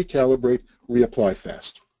fast, recalibrate, reapply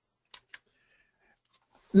fast.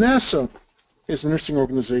 NASA is an interesting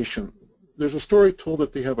organization. There's a story told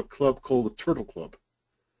that they have a club called the Turtle Club.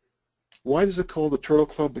 Why is it called the Turtle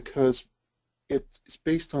Club? Because it's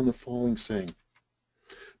based on the following saying.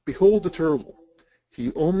 Behold the turtle.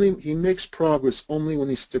 He makes progress only when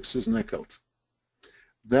he sticks his neck out.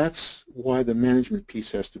 That's why the management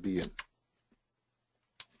piece has to be in.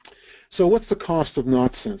 So what's the cost of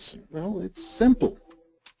not sensing? Well, it's simple.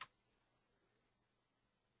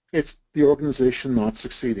 It's the organization not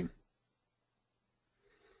succeeding.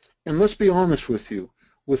 And let's be honest with you,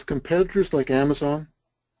 with competitors like Amazon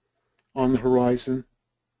on the horizon,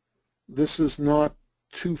 this is not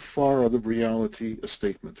too far out of reality a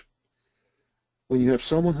statement. When you have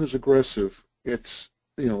someone who's aggressive, as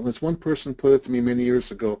one person put it to me many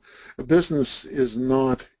years ago, a business is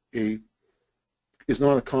not a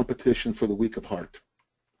competition for the weak of heart.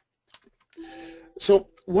 So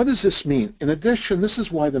what does this mean? In addition, this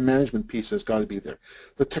is why the management piece has got to be there.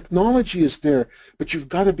 The technology is there, but you've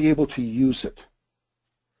got to be able to use it.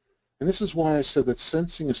 And this is why I said that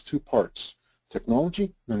sensing is two parts,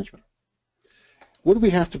 technology, management. What do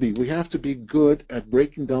we have to be? We have to be good at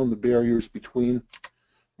breaking down the barriers between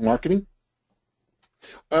marketing.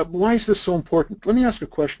 Why is this so important? Let me ask a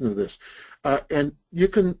question of this. And you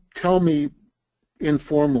can tell me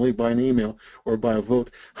informally by an email or by a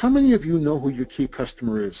vote, how many of you know who your key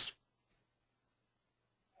customer is?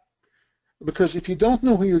 Because if you don't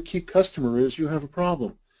know who your key customer is, you have a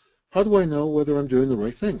problem. How do I know whether I'm doing the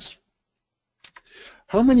right things?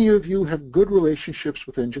 How many of you have good relationships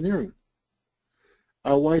with engineering?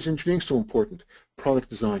 Why is engineering so important? Product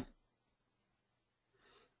design.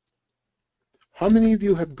 How many of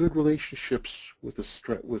you have good relationships with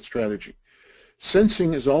strategy?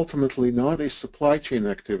 Sensing is ultimately not a supply chain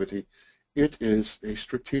activity, it is a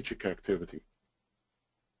strategic activity.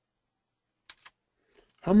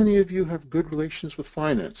 How many of you have good relations with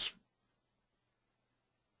finance?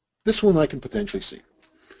 This one I can potentially see.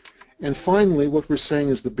 And finally, what we're saying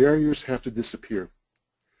is the barriers have to disappear,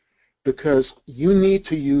 because you need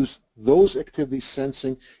to use those activities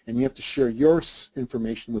sensing, and you have to share your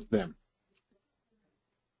information with them.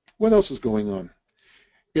 What else is going on?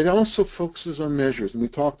 It also focuses on measures, and we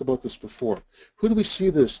talked about this before. Who do we see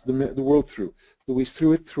the world through? Do we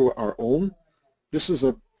see it through our own? This is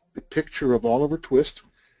a picture of Oliver Twist,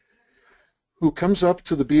 who comes up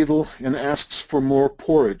to the beetle and asks for more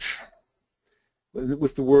porridge,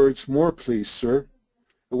 with the words, "More, please, sir,"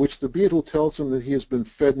 at which the beetle tells him that he has been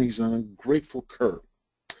fed and he's an ungrateful cur.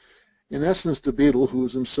 In essence, the beetle, who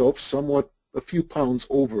is himself somewhat a few pounds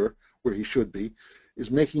over where he should be, is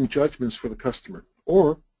making judgments for the customer.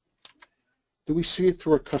 Or do we see it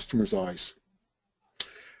through our customer's eyes?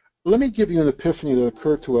 Let me give you an epiphany that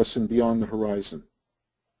occurred to us in Beyond the Horizon.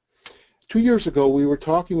 2 years ago, we were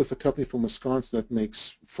talking with a company from Wisconsin that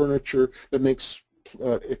makes furniture, that makes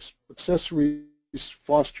accessories,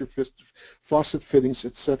 faucet fittings,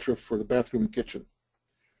 etc. for the bathroom and kitchen.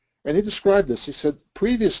 And he described this. He said,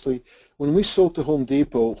 previously, when we sold to Home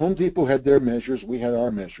Depot had their measures, we had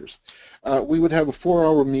our measures. We would have a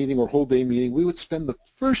 4-hour meeting or whole day meeting. We would spend the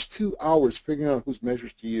first 2 hours figuring out whose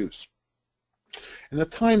measures to use. And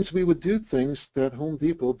at times we would do things that Home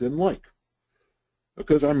Depot didn't like,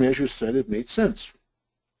 because our measures said it made sense.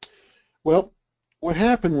 Well, what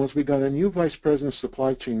happened was we got a new vice president of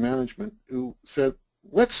supply chain management who said,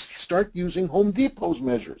 let's start using Home Depot's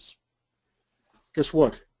measures. Guess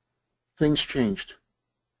what? Things changed.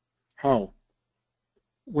 How?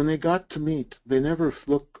 When they got to meet, they never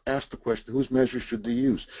asked the question, whose measures should they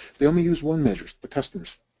use? They only used one measure, the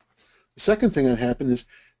customer's. The second thing that happened is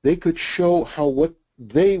they could show how what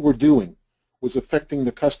they were doing was affecting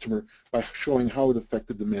the customer by showing how it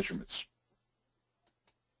affected the measurements.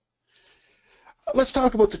 Let's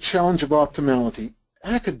talk about the challenge of optimality.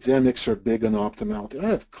 Academics are big on optimality. I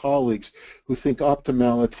have colleagues who think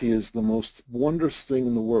optimality is the most wondrous thing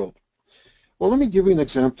in the world. Well, let me give you an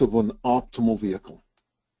example of an optimal vehicle.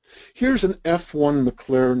 Here's an F1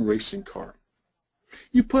 McLaren racing car.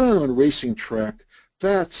 You put it on a racing track,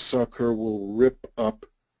 that sucker will rip up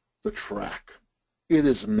the track. It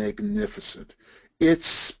is magnificent. It's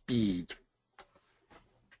speed.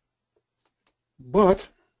 But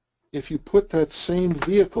if you put that same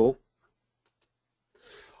vehicle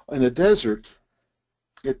in a desert,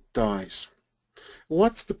 it dies.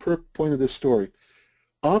 What's the point of this story?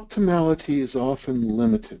 Optimality is often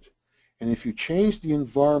limited, and if you change the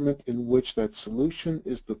environment in which that solution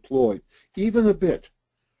is deployed, even a bit,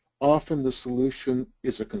 often the solution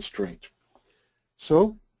is a constraint.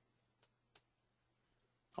 So,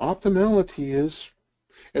 optimality is,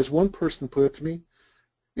 as one person put it to me,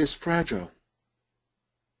 is fragile.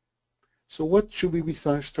 So what should we be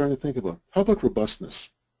starting to think about? How about robustness?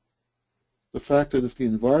 The fact that if the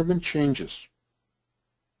environment changes,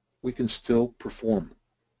 we can still perform.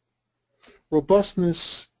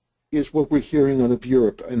 Robustness is what we're hearing out of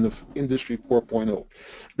Europe in the Industry 4.0.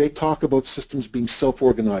 They talk about systems being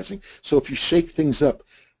self-organizing. So if you shake things up,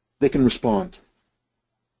 they can respond.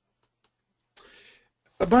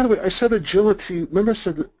 By the way, I said agility, remember I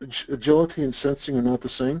said agility and sensing are not the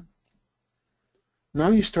same? Now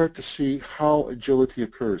you start to see how agility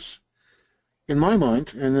occurs. In my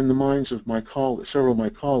mind, and in the minds of several of my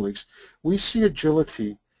colleagues, we see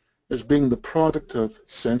agility as being the product of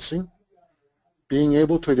sensing, being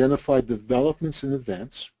able to identify developments in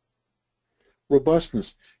advance,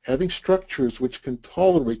 robustness, having structures which can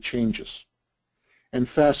tolerate changes, and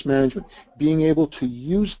fast management, being able to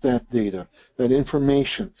use that data, that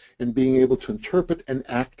information, and being able to interpret and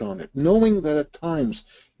act on it, knowing that at times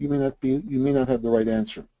you may not have the right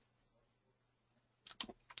answer.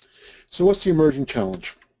 So what's the emerging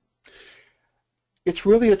challenge? It's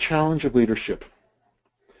really a challenge of leadership.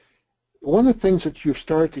 One of the things that you've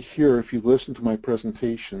started to hear if you've listened to my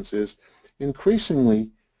presentations is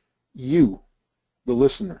increasingly you, the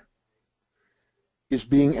listener, is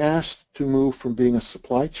being asked to move from being a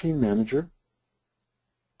supply chain manager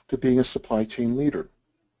to being a supply chain leader.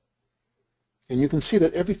 And you can see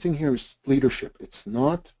that everything here is leadership. It's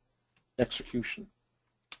not execution.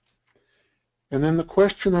 And then the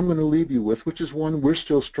question I'm going to leave you with, which is one we're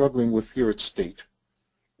still struggling with here at State,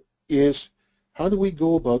 is how do we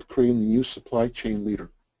go about creating the new supply chain leader?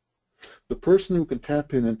 the person who can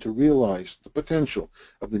tap in and to realize the potential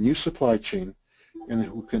of the new supply chain and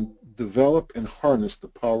who can develop and harness the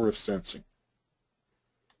power of sensing.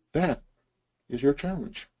 That is your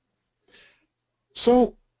challenge.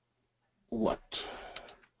 So what?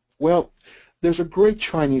 Well, there's a great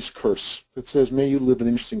Chinese curse that says, may you live in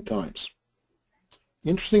interesting times.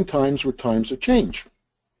 Interesting times were times of change.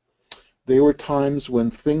 They were times when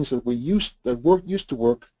things that used to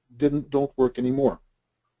work don't work anymore.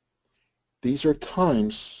 These are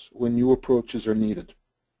times when new approaches are needed.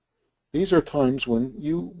 These are times when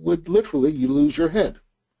you would literally lose your head.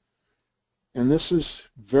 And this is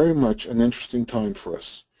very much an interesting time for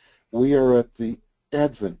us. We are at the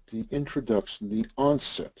advent, the introduction, the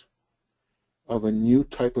onset of a new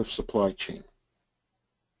type of supply chain.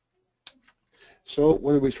 So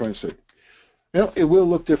what are we trying to say? Now, it will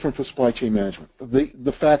look different for supply chain management.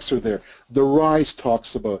 The facts are there. The RISE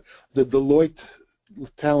talks about, the Deloitte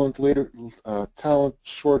talent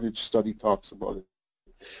shortage study talks about it.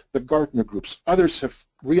 The Gartner groups, others have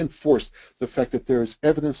reinforced the fact that there is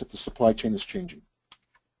evidence that the supply chain is changing.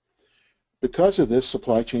 Because of this,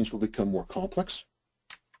 supply chains will become more complex,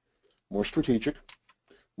 more strategic,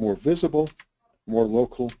 more visible, more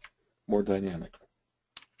local, more dynamic.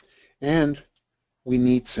 And we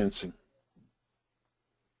need sensing.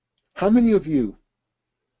 How many of you,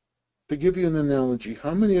 to give you an analogy,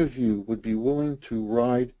 how many of you would be willing to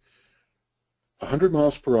ride 100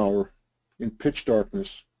 miles per hour in pitch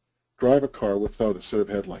darkness, drive a car without a set of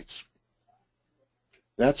headlights?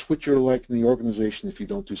 That's what you're like in the organization if you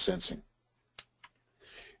don't do sensing.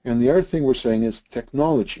 And the other thing we're saying is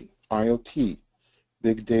technology, IoT,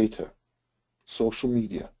 big data, social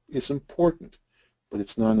media is important, but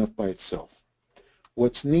it's not enough by itself.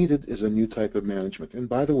 What's needed is a new type of management. And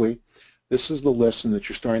by the way, this is the lesson that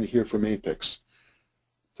you're starting to hear from APICS.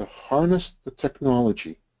 To harness the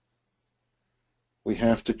technology, we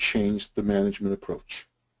have to change the management approach.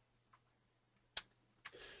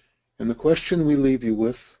 And the question we leave you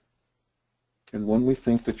with, and one we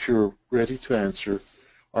think that you're ready to answer,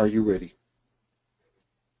 are you ready?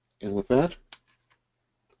 And with that,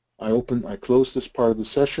 I close this part of the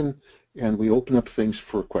session, and we open up things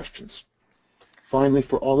for questions. Finally,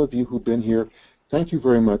 for all of you who've been here, thank you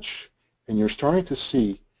very much. And you're starting to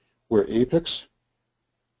see where APICS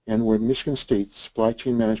and where Michigan State's Supply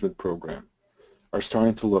Chain Management Program are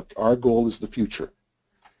starting to look. Our goal is the future.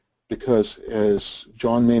 Because as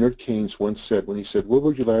John Maynard Keynes once said, when he said, where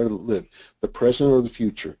would you rather live, the present or the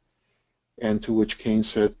future? And to which Keynes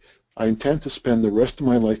said, I intend to spend the rest of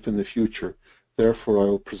my life in the future, therefore I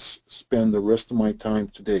will spend the rest of my time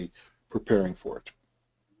today preparing for it.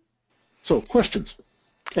 So, questions,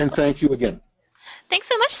 and thank you again. Thanks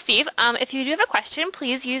so much, Steve. If you do have a question,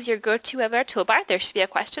 please use your GoToWebinar toolbar. There should be a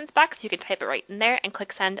questions box. You can type it right in there and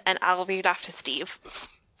click send, and I'll read it off to Steve.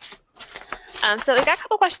 So we've got a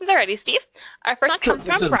couple questions already, Steve. Our first one comes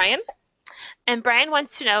from Brian. And Brian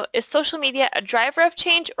wants to know, is social media a driver of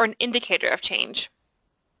change or an indicator of change?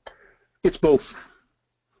 It's both.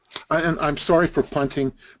 And I'm sorry for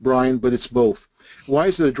punting, Brian, but it's both. Why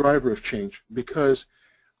is it a driver of change? Because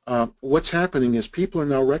what's happening is people are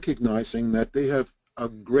now recognizing that they have a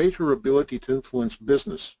greater ability to influence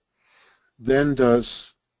business than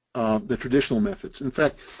does the traditional methods. In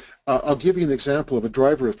fact, I'll give you an example of a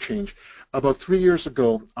driver of change. About 3 years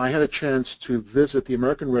ago, I had a chance to visit the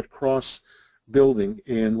American Red Cross building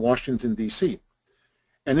in Washington, D.C.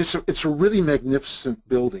 And it's a really magnificent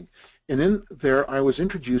building. And in there, I was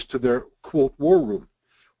introduced to their, quote, war room.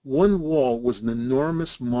 One wall was an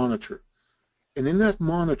enormous monitor. And in that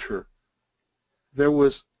monitor, there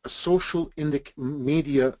was a social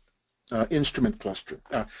media instrument cluster,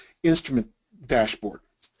 instrument dashboard.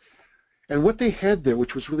 And what they had there,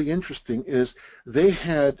 which was really interesting, is they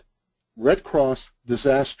had Red Cross,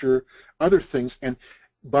 disaster, other things, and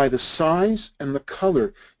by the size and the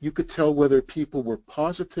color, you could tell whether people were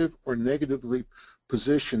positive or negatively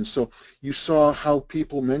positioned. So you saw how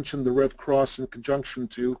people mentioned the Red Cross in conjunction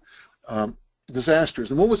to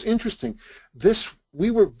disasters. And what was interesting,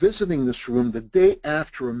 we were visiting this room the day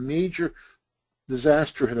after a major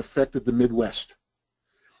disaster had affected the Midwest.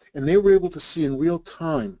 And they were able to see in real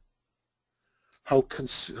time how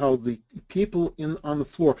the people on the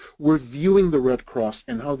floor were viewing the Red Cross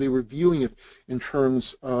and how they were viewing it in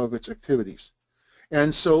terms of its activities.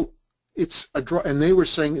 And so and they were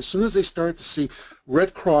saying as soon as they started to see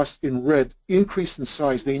Red Cross in red increase in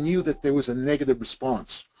size, they knew that there was a negative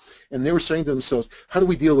response. And they were saying to themselves, how do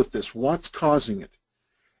we deal with this? What's causing it?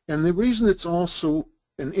 And the reason it's also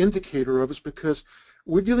an indicator of is because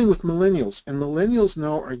we're dealing with millennials, and millennials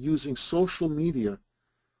now are using social media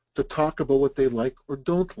to talk about what they like or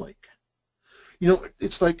don't like. You know,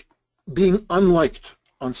 it's like being unliked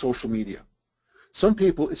on social media. Some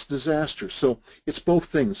people, it's disaster. So it's both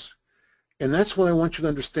things. And that's what I want you to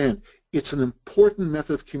understand. It's an important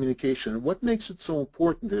method of communication. And what makes it so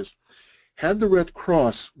important is, had the Red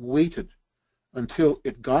Cross waited until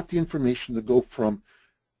it got the information to go from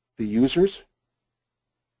the users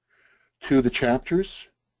to the chapters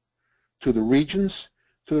to the regions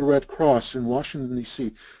to the Red Cross in Washington,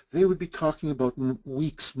 D.C., they would be talking about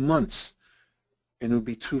weeks, months, and it would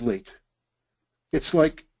be too late. It's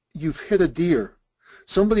like you've hit a deer.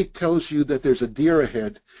 Somebody tells you that there's a deer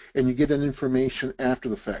ahead, and you get that information after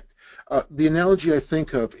the fact. The analogy I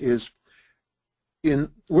think of is,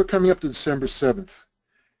 we're coming up to December 7th.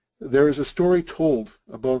 There is a story told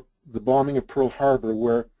about the bombing of Pearl Harbor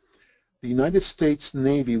where the United States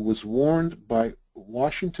Navy was warned by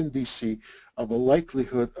Washington, D.C. of a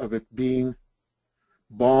likelihood of it being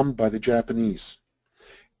bombed by the Japanese.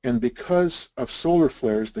 And because of solar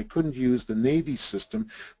flares, they couldn't use the Navy system.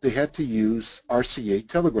 They had to use RCA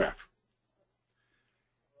telegraph.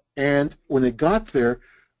 And when it got there,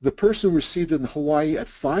 the person who received it in Hawaii at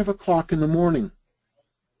 5 o'clock in the morning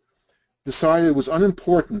decided it was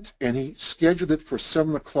unimportant, and he scheduled it for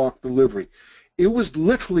 7 o'clock delivery. It was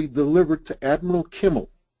literally delivered to Admiral Kimmel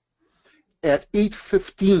at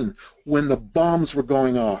 8:15 when the bombs were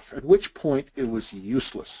going off, at which point it was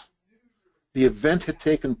useless. The event had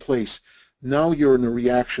taken place. Now you're in a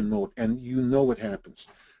reaction mode, and you know what happens.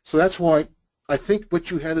 So that's why I think what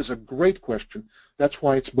you had is a great question. That's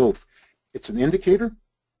why it's both. It's an indicator,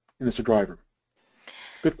 and it's a driver.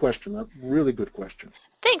 Good question. A really good question.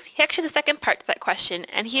 Thanks. He actually has a second part to that question,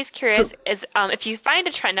 and he's curious Sure. is if you find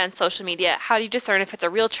a trend on social media, how do you discern if it's a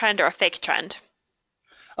real trend or a fake trend?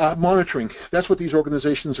 Monitoring. That's what these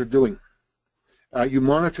organizations are doing. You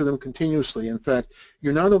monitor them continuously. In fact,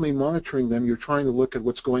 you're not only monitoring them, you're trying to look at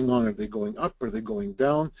what's going on. Are they going up? Are they going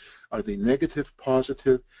down? Are they negative,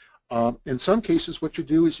 positive? In some cases, what you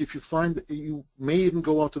do is if you find that you may even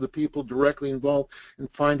go out to the people directly involved and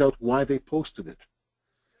find out why they posted it.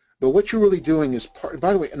 But what you're really doing is,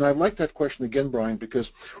 by the way, and I like that question again, Brian,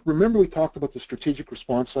 because remember we talked about the strategic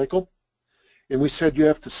response cycle, and we said you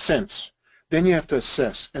have to sense, then you have to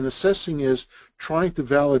assess. And assessing is trying to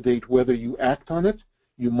validate whether you act on it,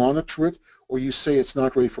 you monitor it, or you say it's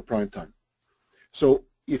not ready for prime time. So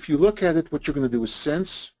if you look at it, what you're going to do is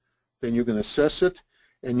sense, then you're going to assess it,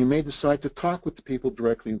 and you may decide to talk with the people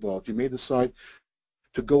directly involved. You may decide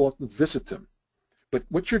to go out and visit them. But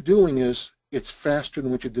what you're doing is it's faster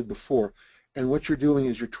than what you did before. And what you're doing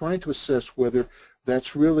is you're trying to assess whether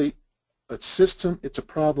that's really a system, it's a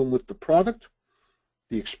problem with the product,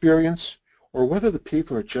 the experience, or whether the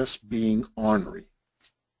people are just being ornery.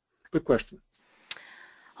 Good question.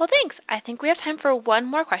 Well, thanks. I think we have time for one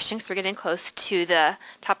more question because we're getting close to the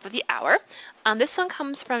top of the hour. This one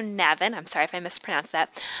comes from Navin. I'm sorry if I mispronounced that.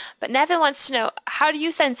 But Navin wants to know, how do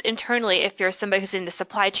you sense internally if you're somebody who's in the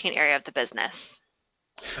supply chain area of the business?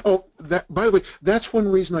 Oh, by the way, that's one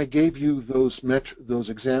reason I gave you those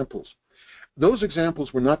examples. Those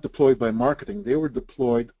examples were not deployed by marketing. They were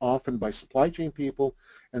deployed often by supply chain people,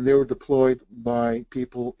 and they were deployed by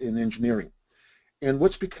people in engineering. And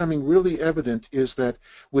what's becoming really evident is that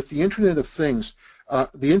with the Internet of Things,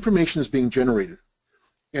 the information is being generated.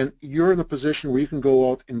 And you're in a position where you can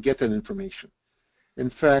go out and get that information.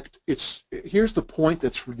 In fact, here's the point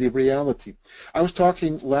that's the reality. I was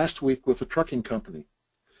talking last week with a trucking company.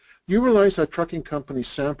 Do you realize that trucking company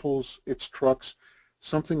samples its trucks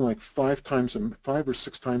something like 5 or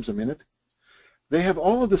 6 times a minute? They have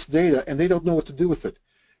all of this data, and they don't know what to do with it.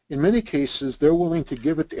 In many cases, they're willing to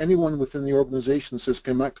give it to anyone within the organization that says,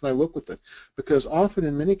 can I look with it? Because often,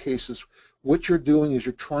 in many cases, what you're doing is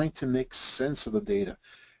you're trying to make sense of the data.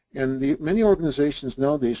 And many organizations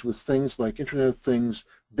nowadays with things like Internet of Things,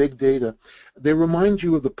 big data, they remind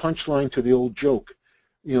you of the punchline to the old joke.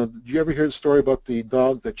 You know, did you ever hear the story about the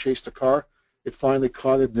dog that chased a car? It finally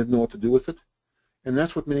caught it and didn't know what to do with it. And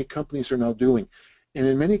that's what many companies are now doing. And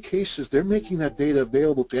in many cases, they're making that data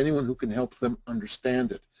available to anyone who can help them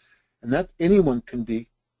understand it. And that anyone can be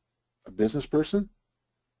a business person,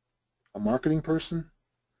 a marketing person,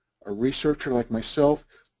 a researcher like myself,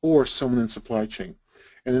 or someone in supply chain.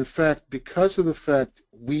 And in fact, because of the fact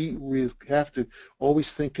we have to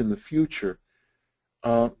always think in the future,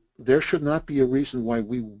 there should not be a reason why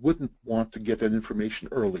we wouldn't want to get that information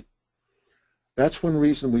early. That's one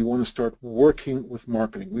reason we want to start working with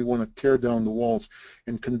marketing. We want to tear down the walls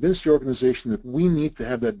and convince the organization that we need to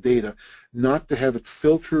have that data, not to have it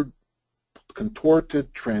filtered,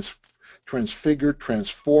 contorted, transfigured,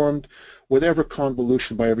 transformed, whatever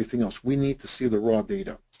convolution by everything else. We need to see the raw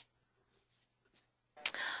data.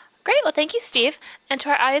 Great. Well, thank you, Steve. And to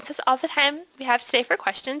our audience, that's all the time we have today for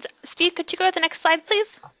questions. Steve, could you go to the next slide,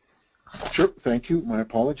 please? Sure, thank you. My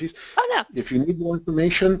apologies. Oh, no. If you need more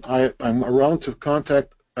information, I'm around to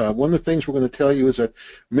contact. One of the things we're going to tell you is that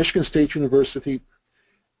Michigan State University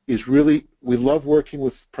is really, we love working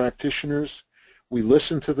with practitioners. We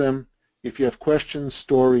listen to them. If you have questions,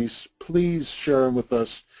 stories, please share them with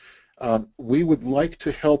us. We would like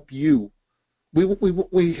to help you.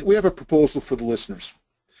 We have a proposal for the listeners.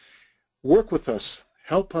 Work with us.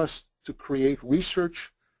 Help us to create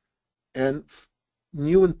research and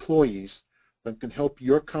new employees that can help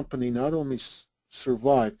your company not only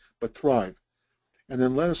survive but thrive. And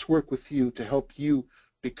then let us work with you to help you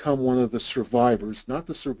become one of the survivors, not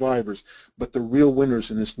the survivors, but the real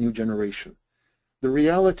winners in this new generation. The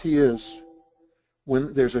reality is,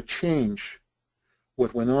 when there's a change,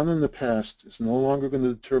 what went on in the past is no longer going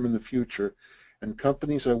to determine the future, and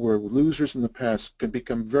companies that were losers in the past can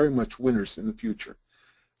become very much winners in the future.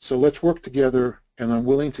 So let's work together, and I'm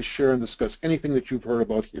willing to share and discuss anything that you've heard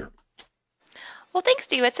about here. Well, thanks,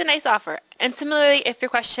 Steve. It's a nice offer. And similarly, if your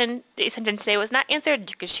question that you sent in today was not answered,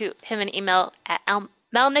 you could shoot him an email at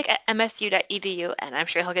melnyk@msu.edu, and I'm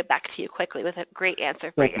sure he'll get back to you quickly with a great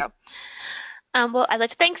answer for Thank you. you. Well, I'd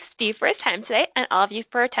like to thank Steve for his time today and all of you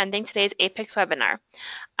for attending today's APICS webinar.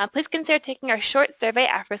 Please consider taking our short survey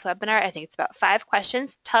after this webinar. I think it's about 5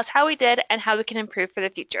 questions. Tell us how we did and how we can improve for the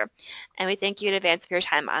future. And we thank you in advance for your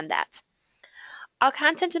time on that. All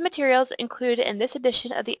content and materials included in this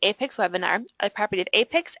edition of the APICS webinar are the property of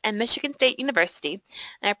APICS and Michigan State University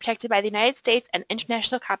and are protected by the United States and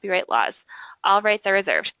international copyright laws. All rights are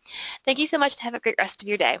reserved. Thank you so much and have a great rest of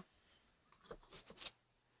your day.